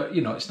ideal, but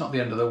you know, it's not the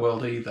end of the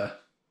world either.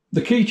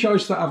 The key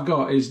choice that I've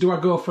got is, do I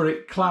go for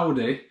it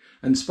cloudy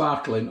and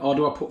sparkling, or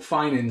do I put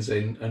finings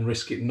in and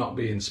risk it not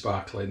being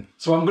sparkling?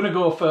 So I'm going to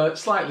go for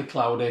slightly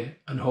cloudy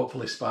and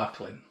hopefully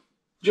sparkling.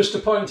 Just to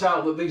point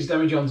out that these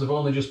demijohns have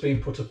only just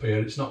been put up here.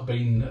 It's not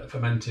been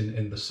fermenting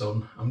in the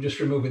sun. I'm just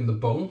removing the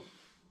bung.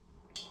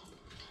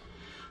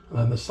 And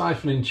then the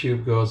siphoning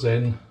tube goes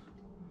in.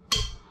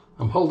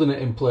 I'm holding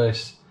it in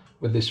place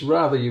with this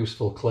rather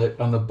useful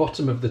clip, and the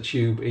bottom of the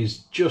tube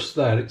is just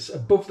there. It's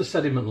above the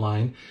sediment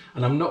line,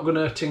 and I'm not going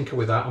to tinker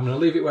with that. I'm going to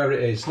leave it where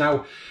it is.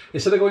 Now,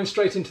 instead of going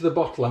straight into the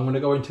bottle, I'm going to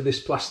go into this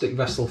plastic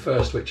vessel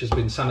first, which has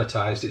been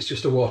sanitised. It's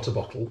just a water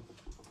bottle.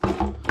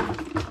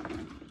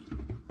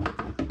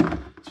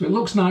 So it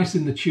looks nice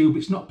in the tube.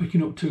 It's not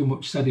picking up too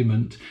much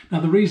sediment. Now,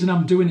 the reason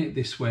I'm doing it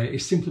this way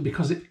is simply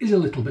because it is a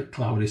little bit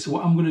cloudy. So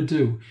what I'm going to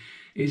do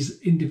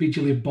is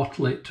individually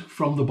bottle it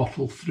from the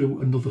bottle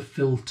through another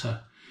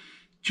filter,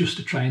 just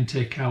to try and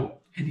take out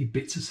any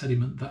bits of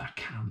sediment that I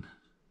can.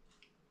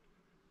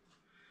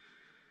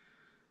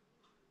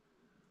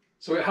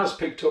 So it has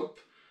picked up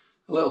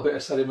a little bit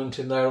of sediment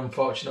in there,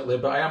 unfortunately,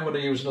 but I am going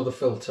to use another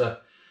filter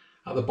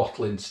at the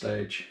bottling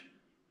stage.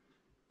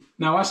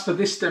 Now, as for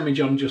this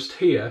demijohn just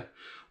here,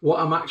 what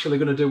I'm actually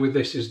going to do with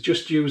this is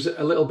just use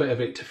a little bit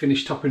of it to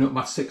finish topping up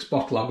my 6th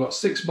bottle. I've got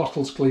 6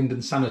 bottles cleaned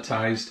and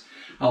sanitised.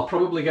 I'll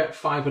probably get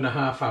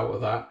 5.5 out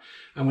of that.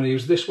 I'm going to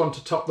use this one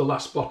to top the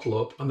last bottle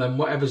up, and then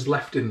whatever's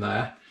left in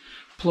there,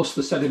 plus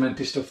the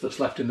sedimenty stuff that's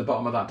left in the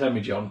bottom of that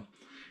demijohn,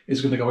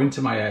 is going to go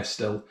into my air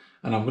still,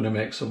 and I'm going to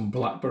make some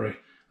blackberry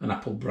and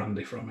apple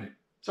brandy from it.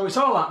 So it's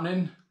all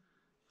happening.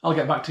 I'll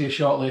get back to you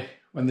shortly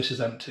when this is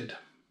emptied.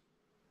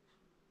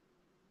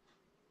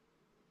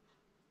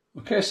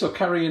 Okay, so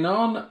carrying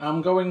on,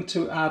 I'm going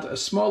to add a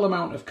small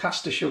amount of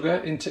caster sugar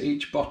into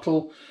each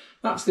bottle.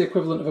 That's the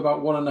equivalent of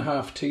about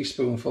 1.5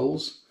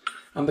 teaspoonfuls.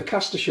 And the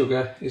caster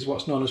sugar is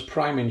what's known as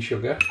priming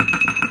sugar.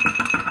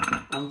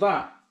 And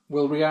that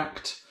will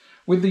react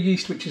with the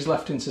yeast which is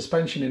left in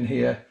suspension in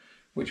here,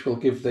 which will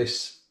give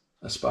this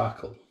a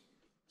sparkle.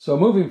 So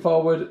moving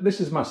forward,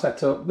 this is my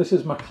setup. This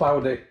is my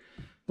cloudy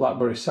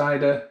blackberry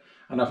cider.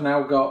 And I've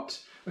now got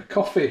a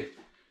coffee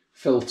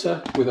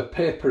filter with a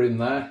paper in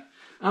there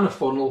and a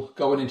funnel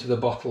going into the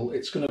bottle.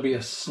 It's going to be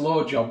a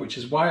slow job, which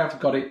is why I've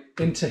got it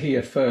into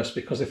here first,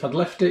 because if I'd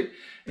left it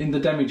in the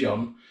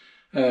demijohn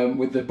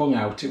with the bung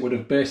out, it would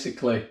have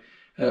basically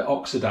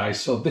oxidised.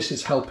 So this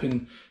is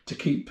helping to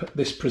keep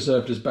this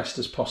preserved as best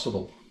as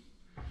possible.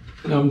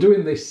 Now I'm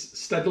doing this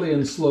steadily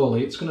and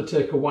slowly. It's going to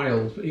take a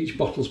while. Each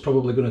bottle's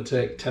probably going to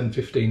take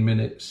 10-15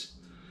 minutes.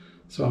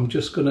 So I'm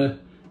just going to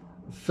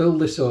fill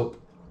this up,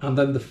 and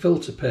then the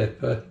filter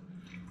paper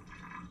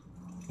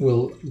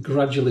will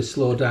gradually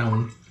slow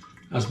down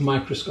as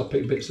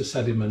microscopic bits of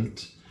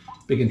sediment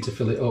begin to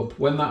fill it up.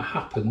 When that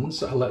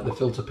happens, I'll let the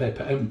filter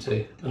paper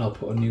empty and I'll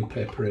put a new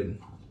paper in.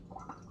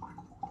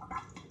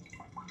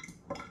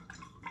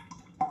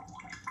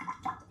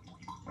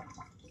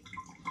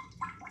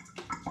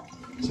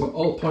 So at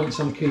all points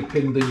I'm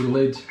keeping the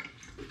lid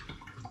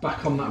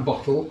back on that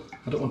bottle.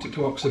 I don't want it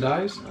to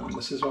oxidise, and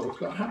this is what we've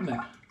got happening.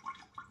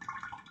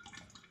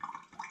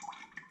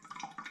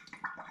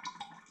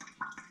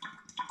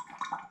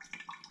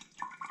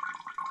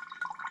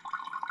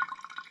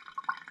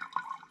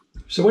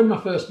 So when my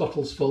first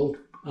bottle's full,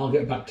 I'll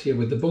get back to you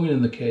with the bunging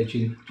and the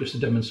caging just to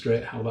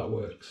demonstrate how that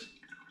works.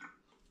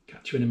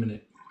 Catch you in a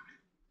minute.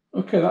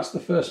 Okay, that's the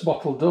first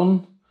bottle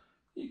done.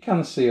 You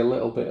can see a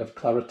little bit of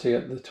clarity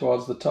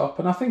towards the top,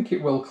 and I think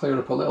it will clear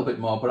up a little bit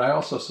more, but I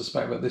also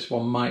suspect that this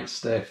one might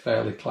stay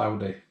fairly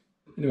cloudy.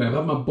 Anyway, I've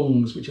had my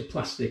bungs, which are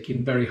plastic,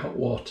 in very hot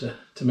water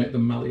to make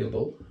them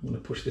malleable. I'm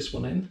going to push this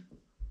one in.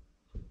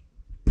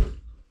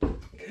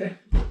 Okay,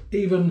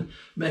 even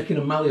making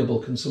them malleable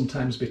can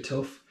sometimes be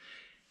tough.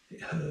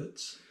 It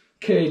hurts.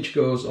 Cage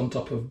goes on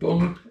top of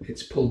bung.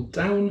 It's pulled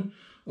down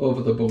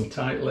over the bung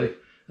tightly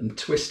and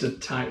twisted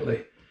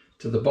tightly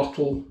to the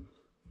bottle,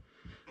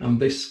 and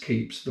this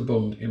keeps the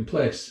bung in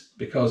place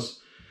because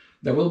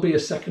there will be a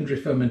secondary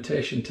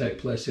fermentation take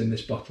place in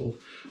this bottle,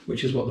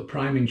 which is what the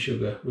priming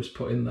sugar was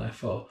put in there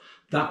for.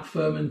 That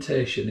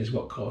fermentation is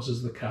what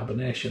causes the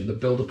carbonation, the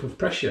build-up of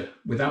pressure.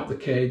 Without the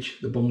cage,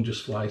 the bung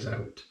just flies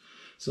out.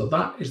 So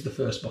that is the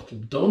first bottle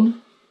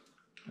done.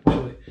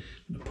 Actually,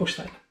 I'm going to push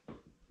that in a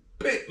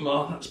bit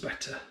more, that's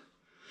better.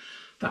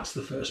 That's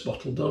the first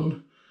bottle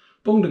done,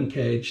 bunged and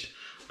caged.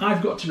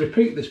 I've got to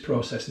repeat this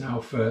process now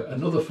for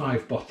another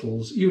 5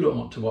 bottles. You don't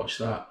want to watch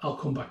that. I'll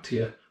come back to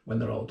you when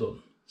they're all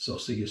done. So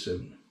see you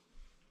soon.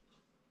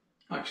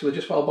 Actually,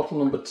 just while bottle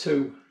number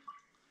 2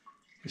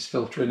 is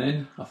filtering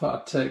in, I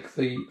thought I'd take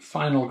the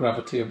final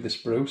gravity of this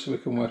brew so we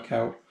can work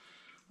out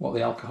what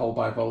the alcohol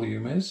by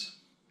volume is.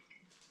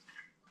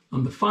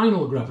 And the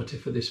final gravity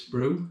for this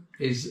brew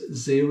is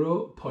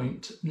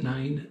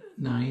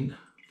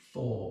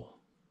 0.994.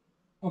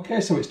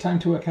 Okay, so it's time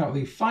to work out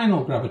the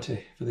final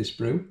gravity for this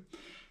brew.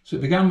 So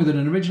it began with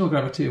an original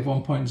gravity of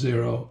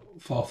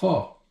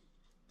 1.044.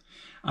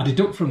 I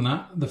deduct from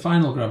that the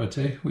final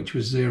gravity, which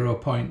was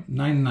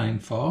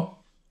 0.994.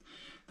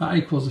 That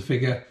equals a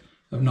figure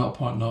of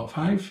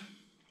 0.05.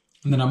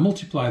 And then I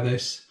multiply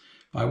this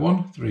by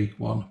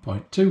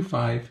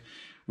 131.25,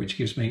 which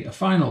gives me a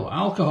final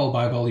alcohol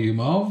by volume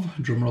of,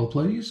 drumroll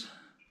please,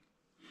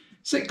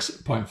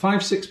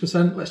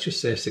 6.56%, let's just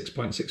say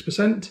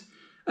 6.6%,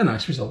 a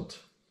nice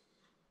result.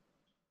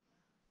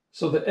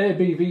 So the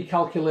ABV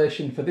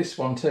calculation for this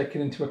one, taking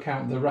into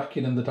account the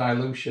racking and the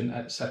dilution,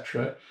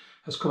 etc.,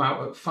 has come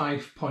out at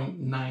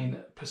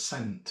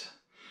 5.9%.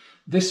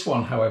 This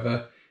one,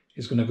 however,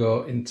 is going to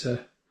go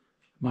into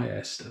my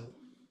air still.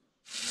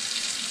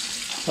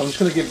 So I'm just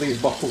going to give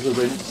these bottles a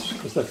rinse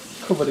because they're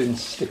covered in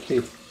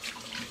sticky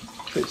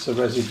bits of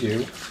residue,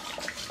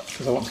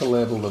 because I want to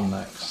label them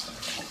next.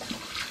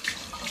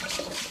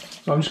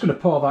 So I'm just going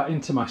to pour that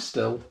into my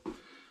still,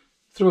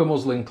 through a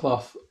muslin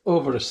cloth,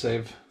 over a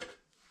sieve,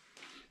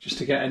 just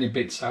to get any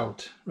bits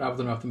out, rather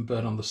than have them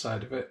burn on the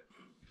side of it.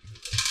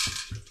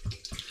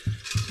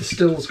 The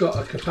still's got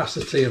a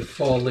capacity of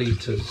 4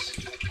 litres.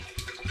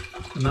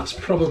 And that's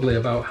probably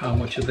about how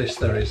much of this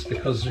there is,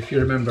 because if you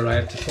remember I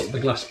had to put the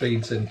glass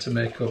beads in to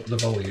make up the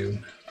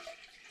volume.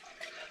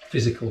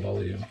 Physical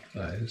volume,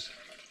 that is.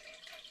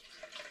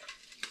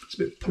 It's a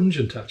bit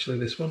pungent actually,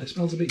 this one. It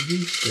smells a bit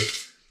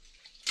yeasty.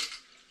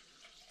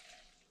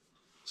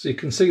 So you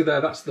can see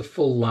there, that's the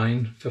full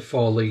line for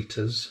 4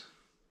 litres.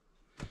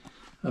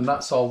 And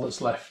that's all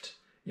that's left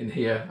in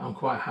here. I'm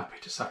quite happy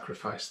to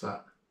sacrifice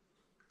that.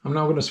 I'm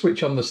now going to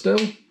switch on the still.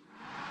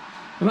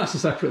 And that's a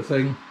separate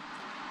thing.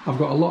 I've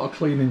got a lot of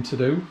cleaning to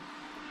do.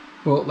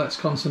 But let's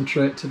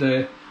concentrate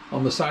today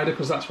on the cider,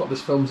 because that's what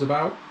this film's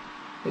about.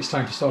 It's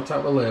time to sort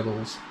out the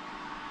labels.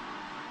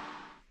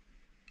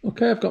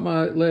 Okay, I've got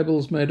my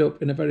labels made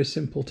up in a very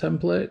simple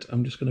template.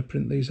 I'm just going to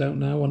print these out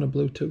now on a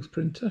Bluetooth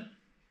printer.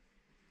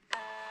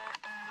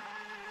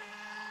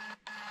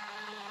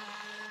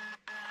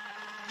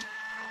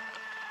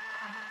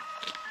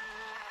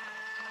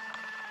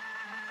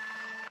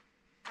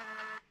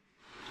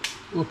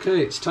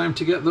 Okay, it's time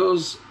to get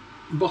those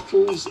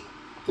bottles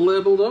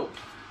labelled up.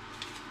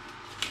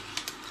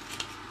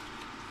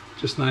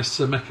 Just nice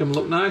to make them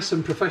look nice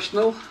and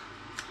professional,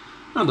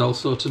 and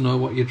also to know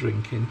what you're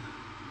drinking.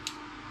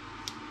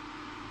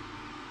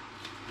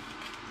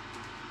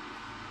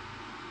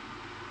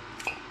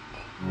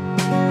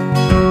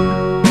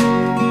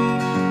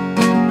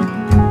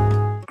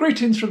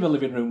 Greetings from the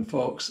living room,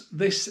 folks.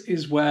 This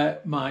is where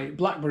my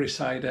Blackberry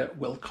cider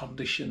will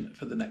condition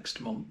for the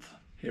next month.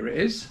 Here it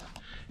is.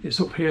 It's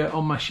up here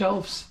on my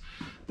shelves.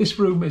 This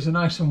room is a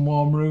nice and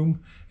warm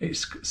room.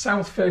 It's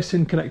south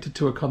facing, connected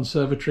to a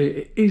conservatory.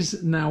 It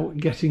is now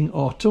getting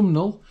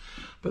autumnal,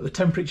 but the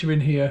temperature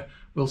in here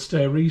will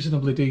stay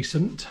reasonably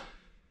decent.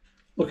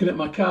 Looking at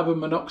my carbon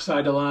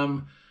monoxide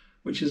alarm,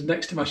 which is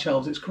next to my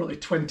shelves, it's currently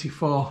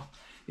 24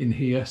 in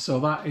here, so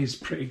that is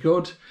pretty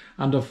good.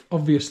 And of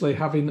obviously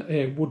having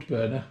a wood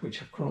burner,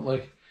 which I've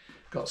currently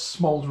got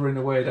smouldering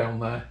away down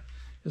there,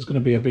 is going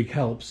to be a big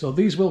help. So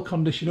these will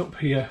condition up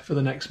here for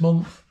the next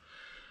month,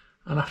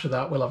 and after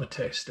that we'll have a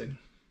tasting.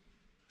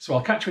 So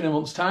I'll catch you in a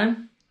month's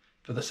time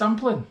for the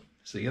sampling.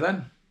 See you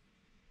then.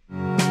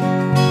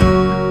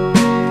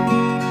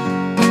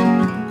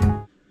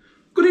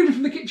 Good evening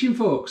from the kitchen,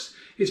 folks.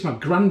 It's my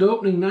grand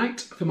opening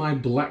night for my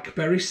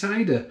Blackberry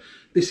cider.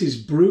 This is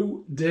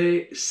brew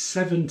day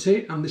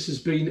 70, and this has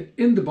been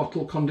in the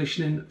bottle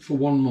conditioning for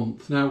 1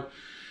 month. Now,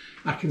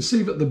 I can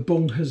see that the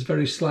bung has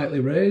very slightly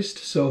raised,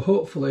 so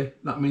hopefully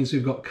that means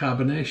we've got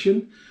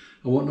carbonation.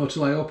 I won't know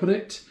till I open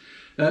it.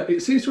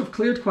 It seems to have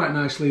cleared quite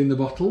nicely in the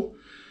bottle.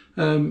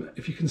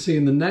 If you can see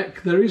in the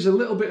neck, there is a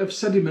little bit of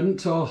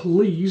sediment, or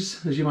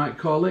lees as you might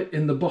call it,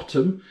 in the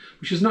bottom,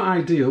 which is not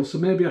ideal, so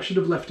maybe I should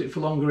have left it for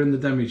longer in the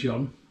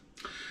demijohn.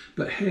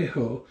 But hey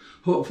ho,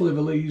 hopefully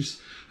the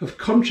leaves have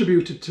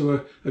contributed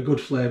to a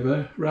good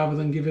flavour rather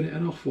than giving it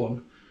an off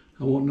one.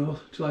 I won't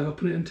know till I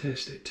open it and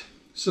taste it.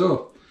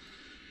 So,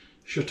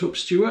 shut up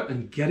Stuart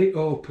and get it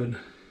open.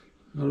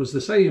 Or as they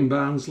say in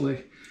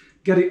Barnsley,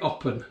 get it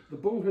open. The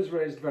bung has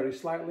raised very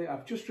slightly.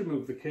 I've just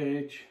removed the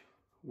cage.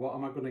 What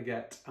am I going to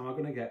get? Am I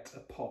going to get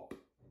a pop?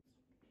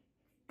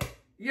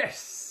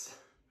 Yes!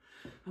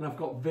 And I've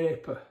got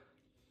vapour.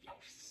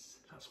 Yes,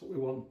 that's what we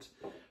want.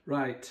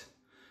 Right.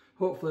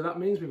 Hopefully that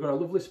means we've got a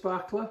lovely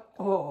sparkler.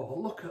 Oh,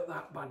 look at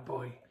that bad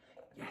boy.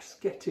 Yes,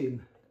 get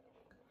in.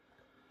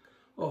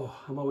 Oh,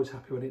 I'm always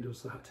happy when it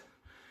does that.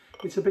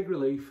 It's a big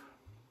relief.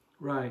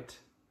 Right.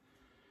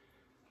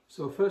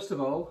 So first of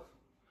all,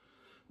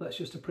 let's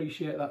just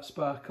appreciate that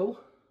sparkle.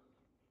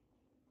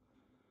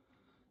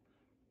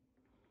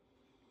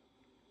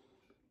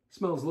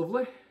 Smells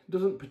lovely.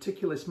 Doesn't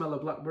particularly smell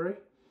of blackberry.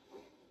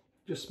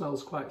 Just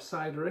smells quite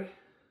cidery.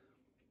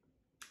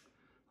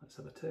 Let's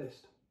have a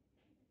taste.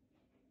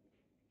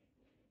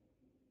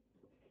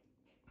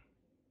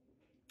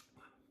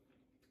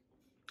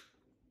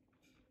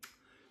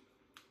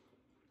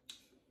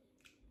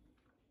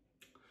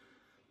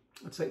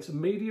 I'd say it's a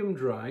medium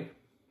dry.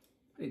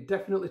 It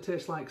definitely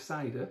tastes like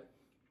cider.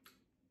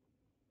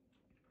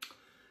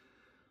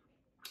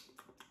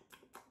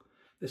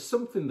 There's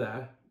something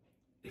there.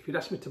 If you'd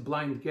asked me to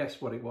blind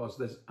guess what it was,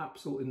 there's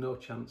absolutely no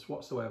chance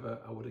whatsoever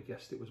I would have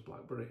guessed it was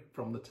blackberry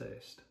from the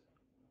taste.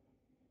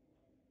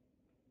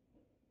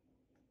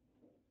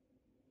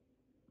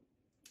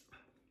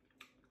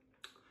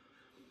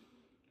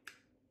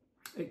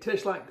 It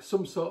tastes like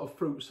some sort of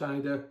fruit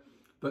cider,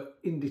 but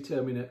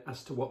indeterminate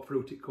as to what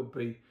fruit it could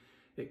be.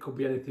 It could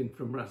be anything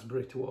from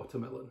raspberry to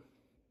watermelon.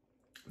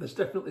 There's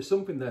definitely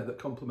something there that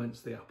complements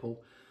the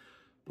apple,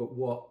 but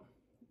what,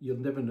 you'll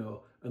never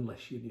know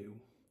unless you knew.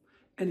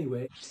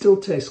 Anyway, still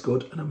tastes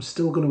good and I'm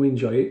still going to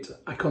enjoy it.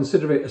 I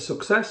consider it a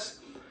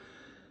success.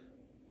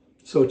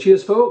 So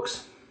cheers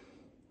folks,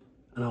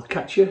 and I'll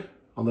catch you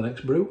on the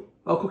next brew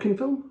or cooking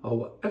film or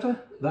whatever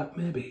that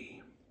may be.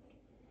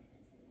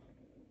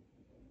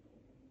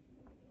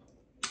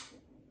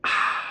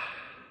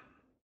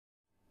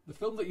 The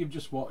film that you've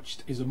just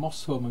watched is a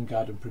Moss Home and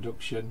Garden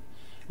production.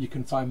 You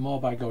can find more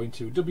by going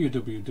to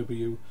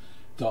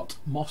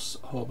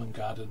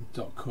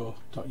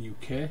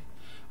www.mosshomeandgarden.co.uk.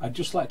 I'd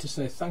just like to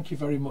say thank you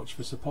very much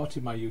for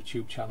supporting my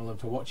YouTube channel and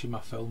for watching my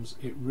films.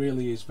 It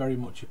really is very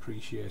much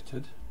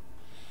appreciated.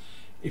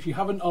 If you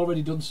haven't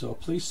already done so,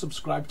 please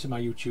subscribe to my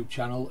YouTube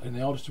channel in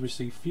order to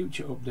receive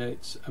future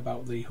updates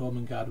about the home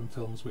and garden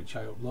films which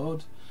I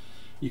upload.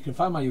 You can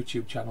find my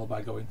YouTube channel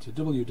by going to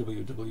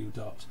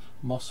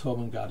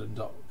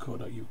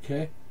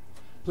www.mosshomeandgarden.co.uk.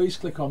 Please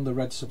click on the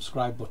red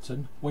subscribe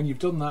button. When you've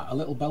done that, a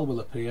little bell will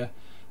appear.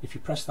 If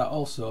you press that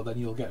also, then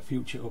you'll get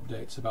future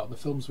updates about the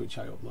films which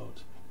I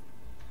upload.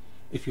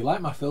 If you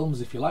like my films,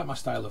 if you like my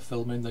style of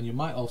filming, then you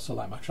might also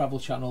like my travel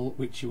channel,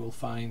 which you will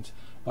find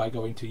by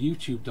going to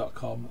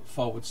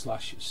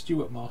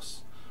youtube.com/Stuart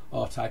Moss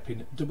or type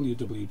in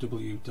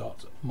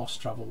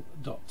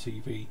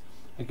www.mosstravel.tv.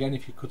 Again,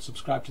 if you could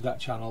subscribe to that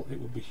channel, it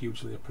would be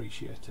hugely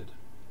appreciated.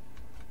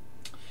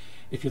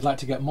 If you'd like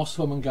to get Moss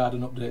Home and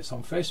Garden updates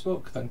on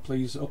Facebook, then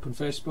please open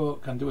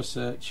Facebook and do a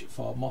search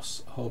for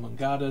Moss Home and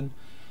Garden,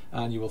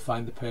 and you will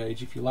find the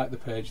page. If you like the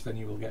page, then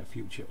you will get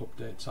future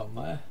updates on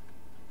there.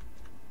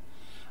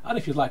 And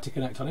if you'd like to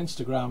connect on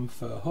Instagram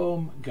for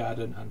home,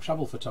 garden and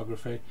travel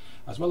photography,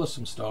 as well as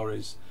some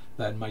stories,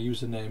 then my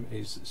username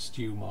is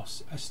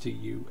StuMoss,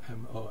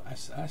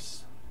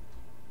 STUMOSS.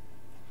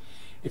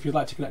 If you'd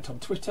like to connect on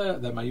Twitter,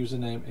 then my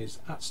username is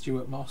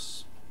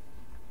 @StuartMoss.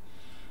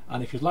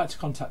 And if you'd like to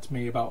contact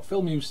me about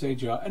film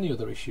usage or any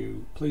other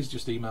issue, please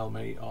just email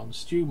me on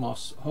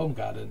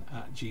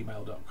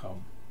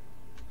stewmosshomegarden@gmail.com.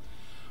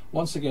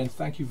 Once again,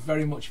 thank you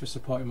very much for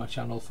supporting my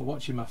channel, for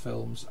watching my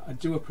films. I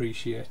do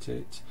appreciate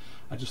it.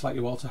 I'd just like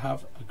you all to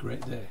have a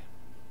great day.